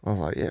was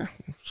like,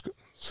 just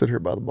sit here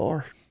by the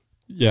bar.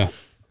 Yeah.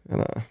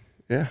 And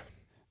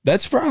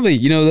that's probably,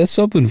 that's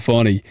something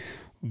funny.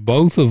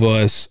 Both of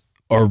us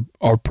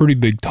are pretty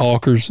big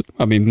talkers.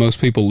 I mean, most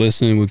people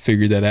listening would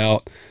figure that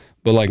out,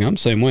 but like I'm the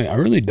same way. I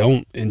really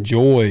don't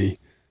enjoy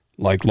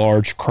like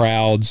large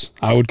crowds.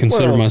 I would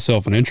consider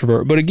myself an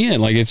introvert, but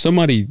again, like if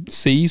somebody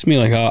sees me,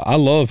 like I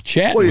love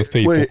chatting with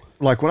people.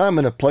 Like when I'm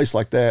in a place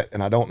like that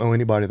and I don't know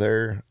anybody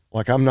there,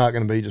 like I'm not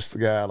going to be just the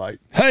guy like,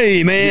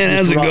 hey man,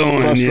 how's it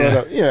going?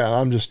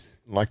 I'm just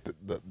like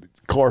the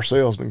car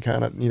salesman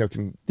kind of,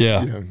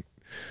 can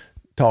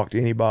talk to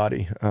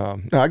anybody. Now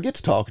I get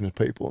to talking to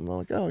people and I'm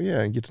like, oh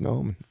yeah, and get to know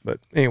them. But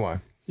anyway.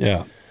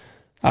 Yeah.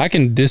 I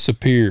can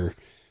disappear.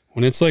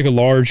 When it's like a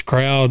large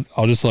crowd,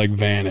 I'll just like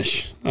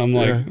vanish. I'm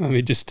like, let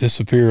me just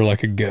disappear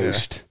like a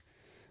ghost.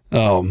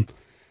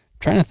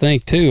 Trying to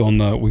think too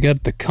we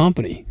got the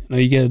company. I know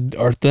you got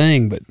our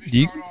thing, but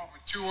we start off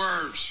with 2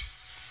 words.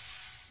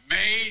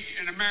 Made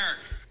in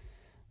America.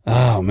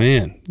 Oh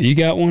man. Do you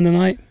got one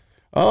tonight?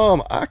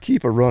 I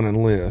keep a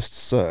running list,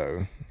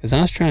 so. Because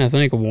I was trying to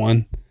think of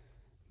one,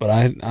 but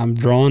I'm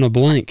drawing a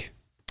blank.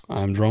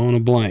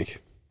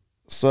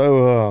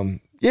 So,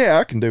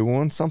 I can do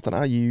one. Something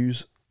I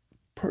use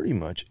pretty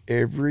much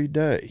every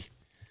day.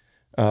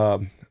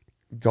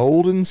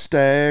 Golden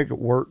Stag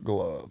work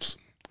gloves.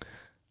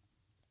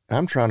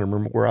 I'm trying to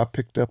remember where I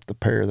picked up the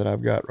pair that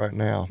I've got right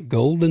now.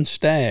 Golden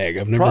Stag.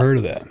 I've never heard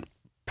of that.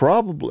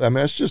 Probably. I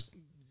mean, it's just,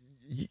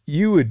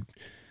 you would,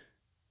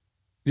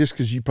 just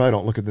because you probably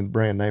don't look at the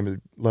brand name of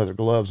the leather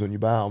gloves when you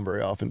buy them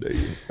very often, do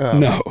you?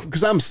 No.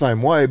 Because I'm the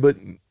same way, but,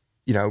 and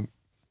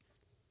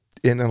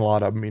a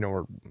lot of them,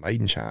 are made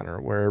in China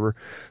or wherever.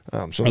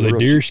 Are they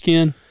deer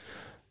skin?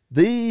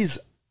 These,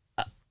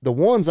 the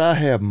ones I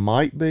have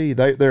might be.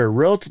 They're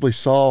relatively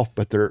soft,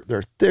 but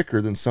they're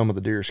thicker than some of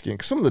the deer skin.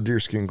 'Cause some of the deer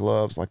skin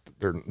gloves, like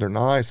they're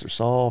nice, they're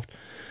soft,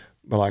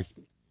 but like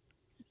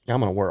I'm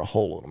gonna wear a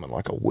hole in them in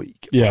like a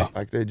week. Yeah,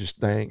 like they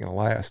ain't gonna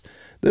last.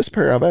 This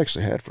pair I've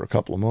actually had for a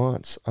couple of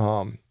months,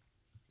 and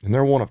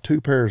they're one of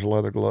 2 pairs of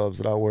leather gloves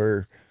that I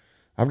wear.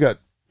 I've got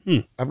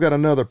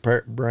another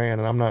brand,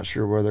 and I'm not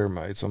sure where they're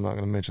made, so I'm not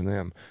gonna mention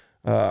them.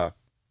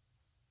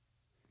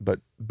 But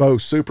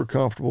both super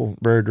comfortable,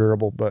 very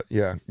durable. But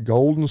yeah,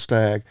 Golden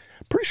Stag.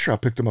 Pretty sure I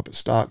picked them up at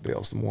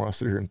Stockdale's the more I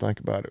sit here and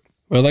think about it.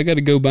 Well, I got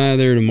to go by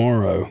there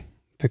tomorrow,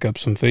 pick up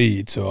some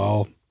feed. So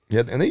I'll.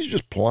 Yeah, and these are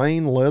just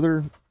plain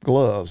leather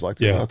gloves. Like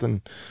there's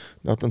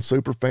nothing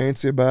super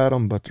fancy about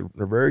them, but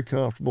they're very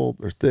comfortable.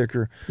 They're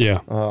thicker.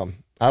 Yeah.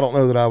 I don't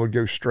know that I would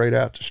go straight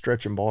out to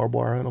stretching barbed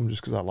wire in them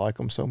just because I like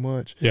them so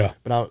much. Yeah.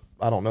 But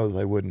I don't know that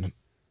they wouldn't.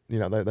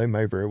 They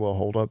may very well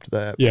hold up to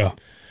that. Yeah.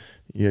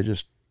 Yeah,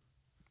 just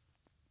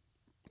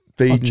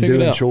feeding,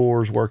 doing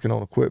chores, working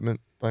on equipment,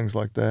 things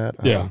like that.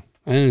 Yeah,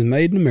 and it's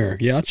made in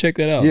America. Yeah, I'll check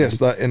that out.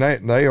 Yes, and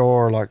they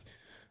are like,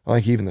 I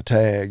think even the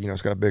tag,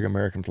 it's got a big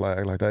American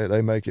flag. Like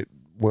they make it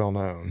well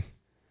known.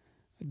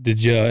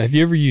 Have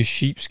you ever used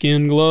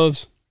sheepskin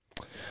gloves?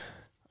 I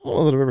don't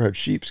know that I've ever had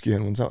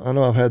sheepskin ones. I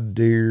know I've had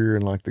deer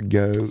and like the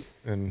goat,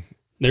 and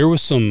there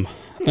was some.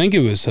 I think it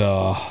was.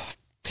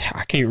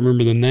 I can't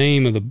remember the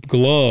name of the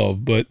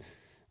glove, but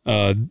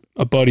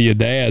a buddy of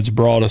Dad's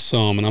brought us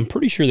some, and I'm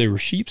pretty sure they were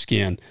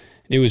sheepskin.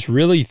 It was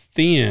really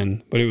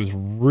thin, but it was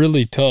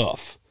really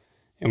tough.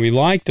 And we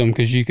liked them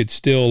because you could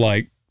still,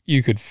 like,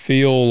 you could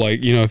feel,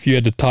 like, you know, if you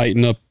had to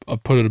tighten up,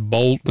 put a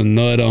bolt and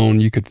nut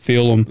on, you could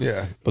feel them.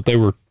 Yeah. But they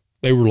were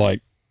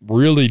like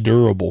really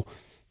durable.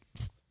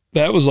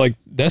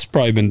 That's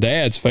probably been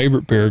Dad's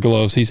favorite pair of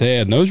gloves he's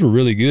had, and those were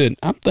really good.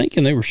 I'm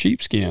thinking they were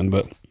sheepskin,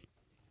 but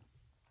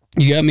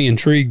you got me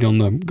intrigued on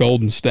the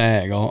Golden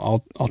Stag.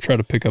 I'll try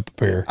to pick up a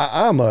pair.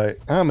 I'm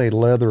a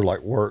leather,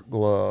 like, work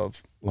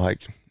glove,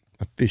 like,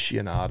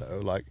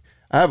 aficionado. Like,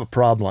 I have a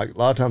problem, like, a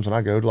lot of times when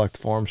I go to, like, the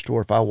farm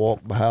store, if I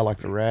walk behind, like,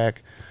 the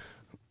rack,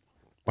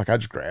 like, I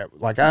just grab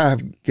it. Like,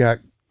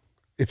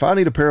 if I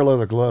need a pair of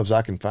leather gloves,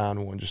 I can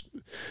find one just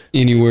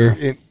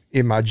Anywhere.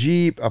 In my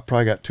Jeep. I've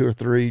probably got 2 or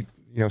 3.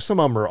 You know, some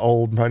of them are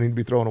old and probably need to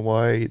be thrown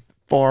away.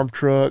 Farm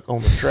truck,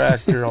 on the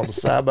tractor, on the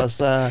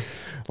side-by-side.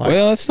 Like,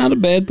 Well, that's not a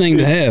bad thing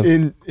to have.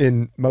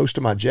 In most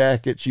of my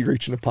jackets, you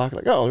reach in the pocket,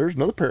 like, oh, there's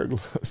another pair of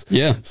gloves.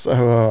 Yeah.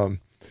 So,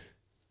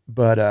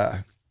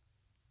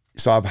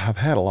 so I've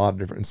had a lot of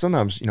different, and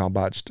sometimes, you know, I'll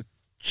buy just a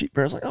cheap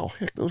pair. It's like, oh,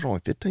 heck, those are only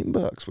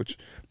 $15, which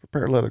for a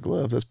pair of leather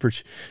gloves, that's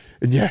pretty,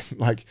 and yeah,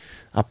 like,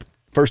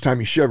 first time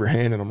you shove your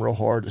hand in them real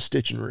hard, the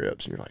stitching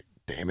rips, and you're like,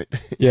 damn it.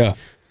 Yeah.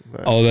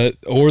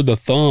 Or the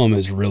thumb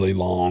is really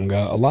long.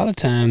 A lot of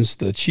times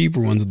the cheaper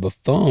ones, the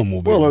thumb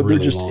will be really they're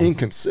just long.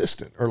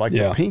 inconsistent, or like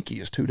the pinky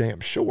is too damn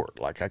short.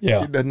 Like, it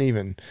doesn't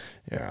even,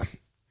 yeah.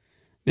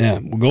 Yeah.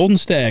 Well, Golden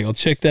Stag, I'll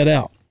check that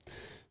out.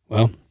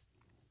 Well,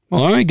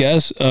 all right,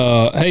 guys.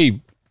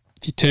 Hey,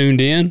 if you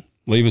tuned in,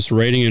 leave us a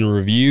rating and a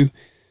review.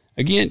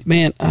 Again,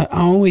 man, I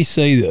always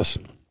say this.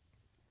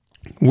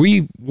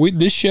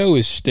 This show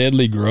is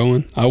steadily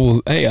growing.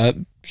 I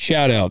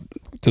shout out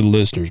to the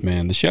listeners,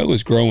 man. The show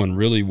is growing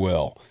really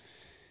well.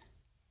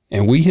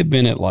 And we have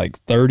been at like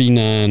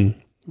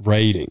 39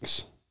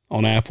 ratings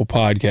on Apple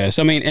Podcasts.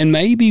 I mean, and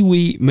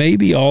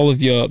maybe all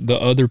of you, the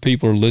other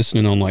people are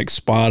listening on like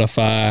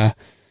Spotify,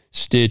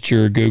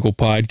 Stitcher, Google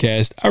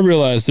Podcast. I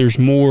realize there's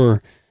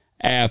more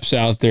apps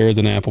out there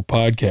than Apple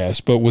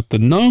Podcasts, but with the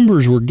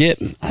numbers we're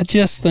getting, I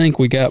just think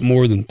we got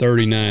more than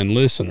 39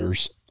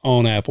 listeners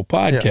on Apple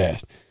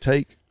Podcast. Yeah.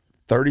 Take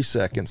 30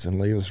 seconds and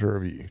leave us a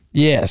review.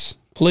 Yes,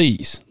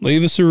 please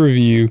leave us a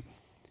review.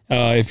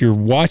 If you're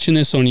watching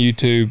this on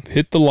YouTube,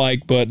 hit the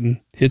like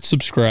button, hit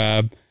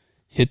subscribe,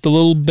 hit the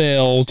little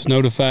bell to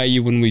notify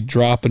you when we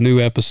drop a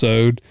new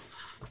episode,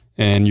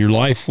 and your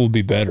life will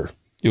be better.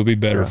 You'll be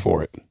better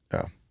for it.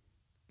 Yeah.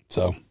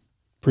 So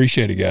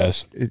appreciate it,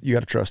 guys. You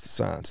got to trust the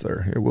science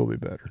there. It will be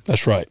better.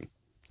 That's right.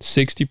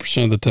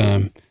 60% of the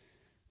time,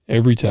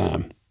 every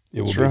time,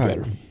 it will be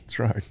better. That's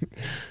right.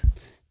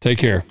 Take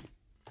care.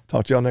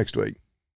 Talk to y'all next week.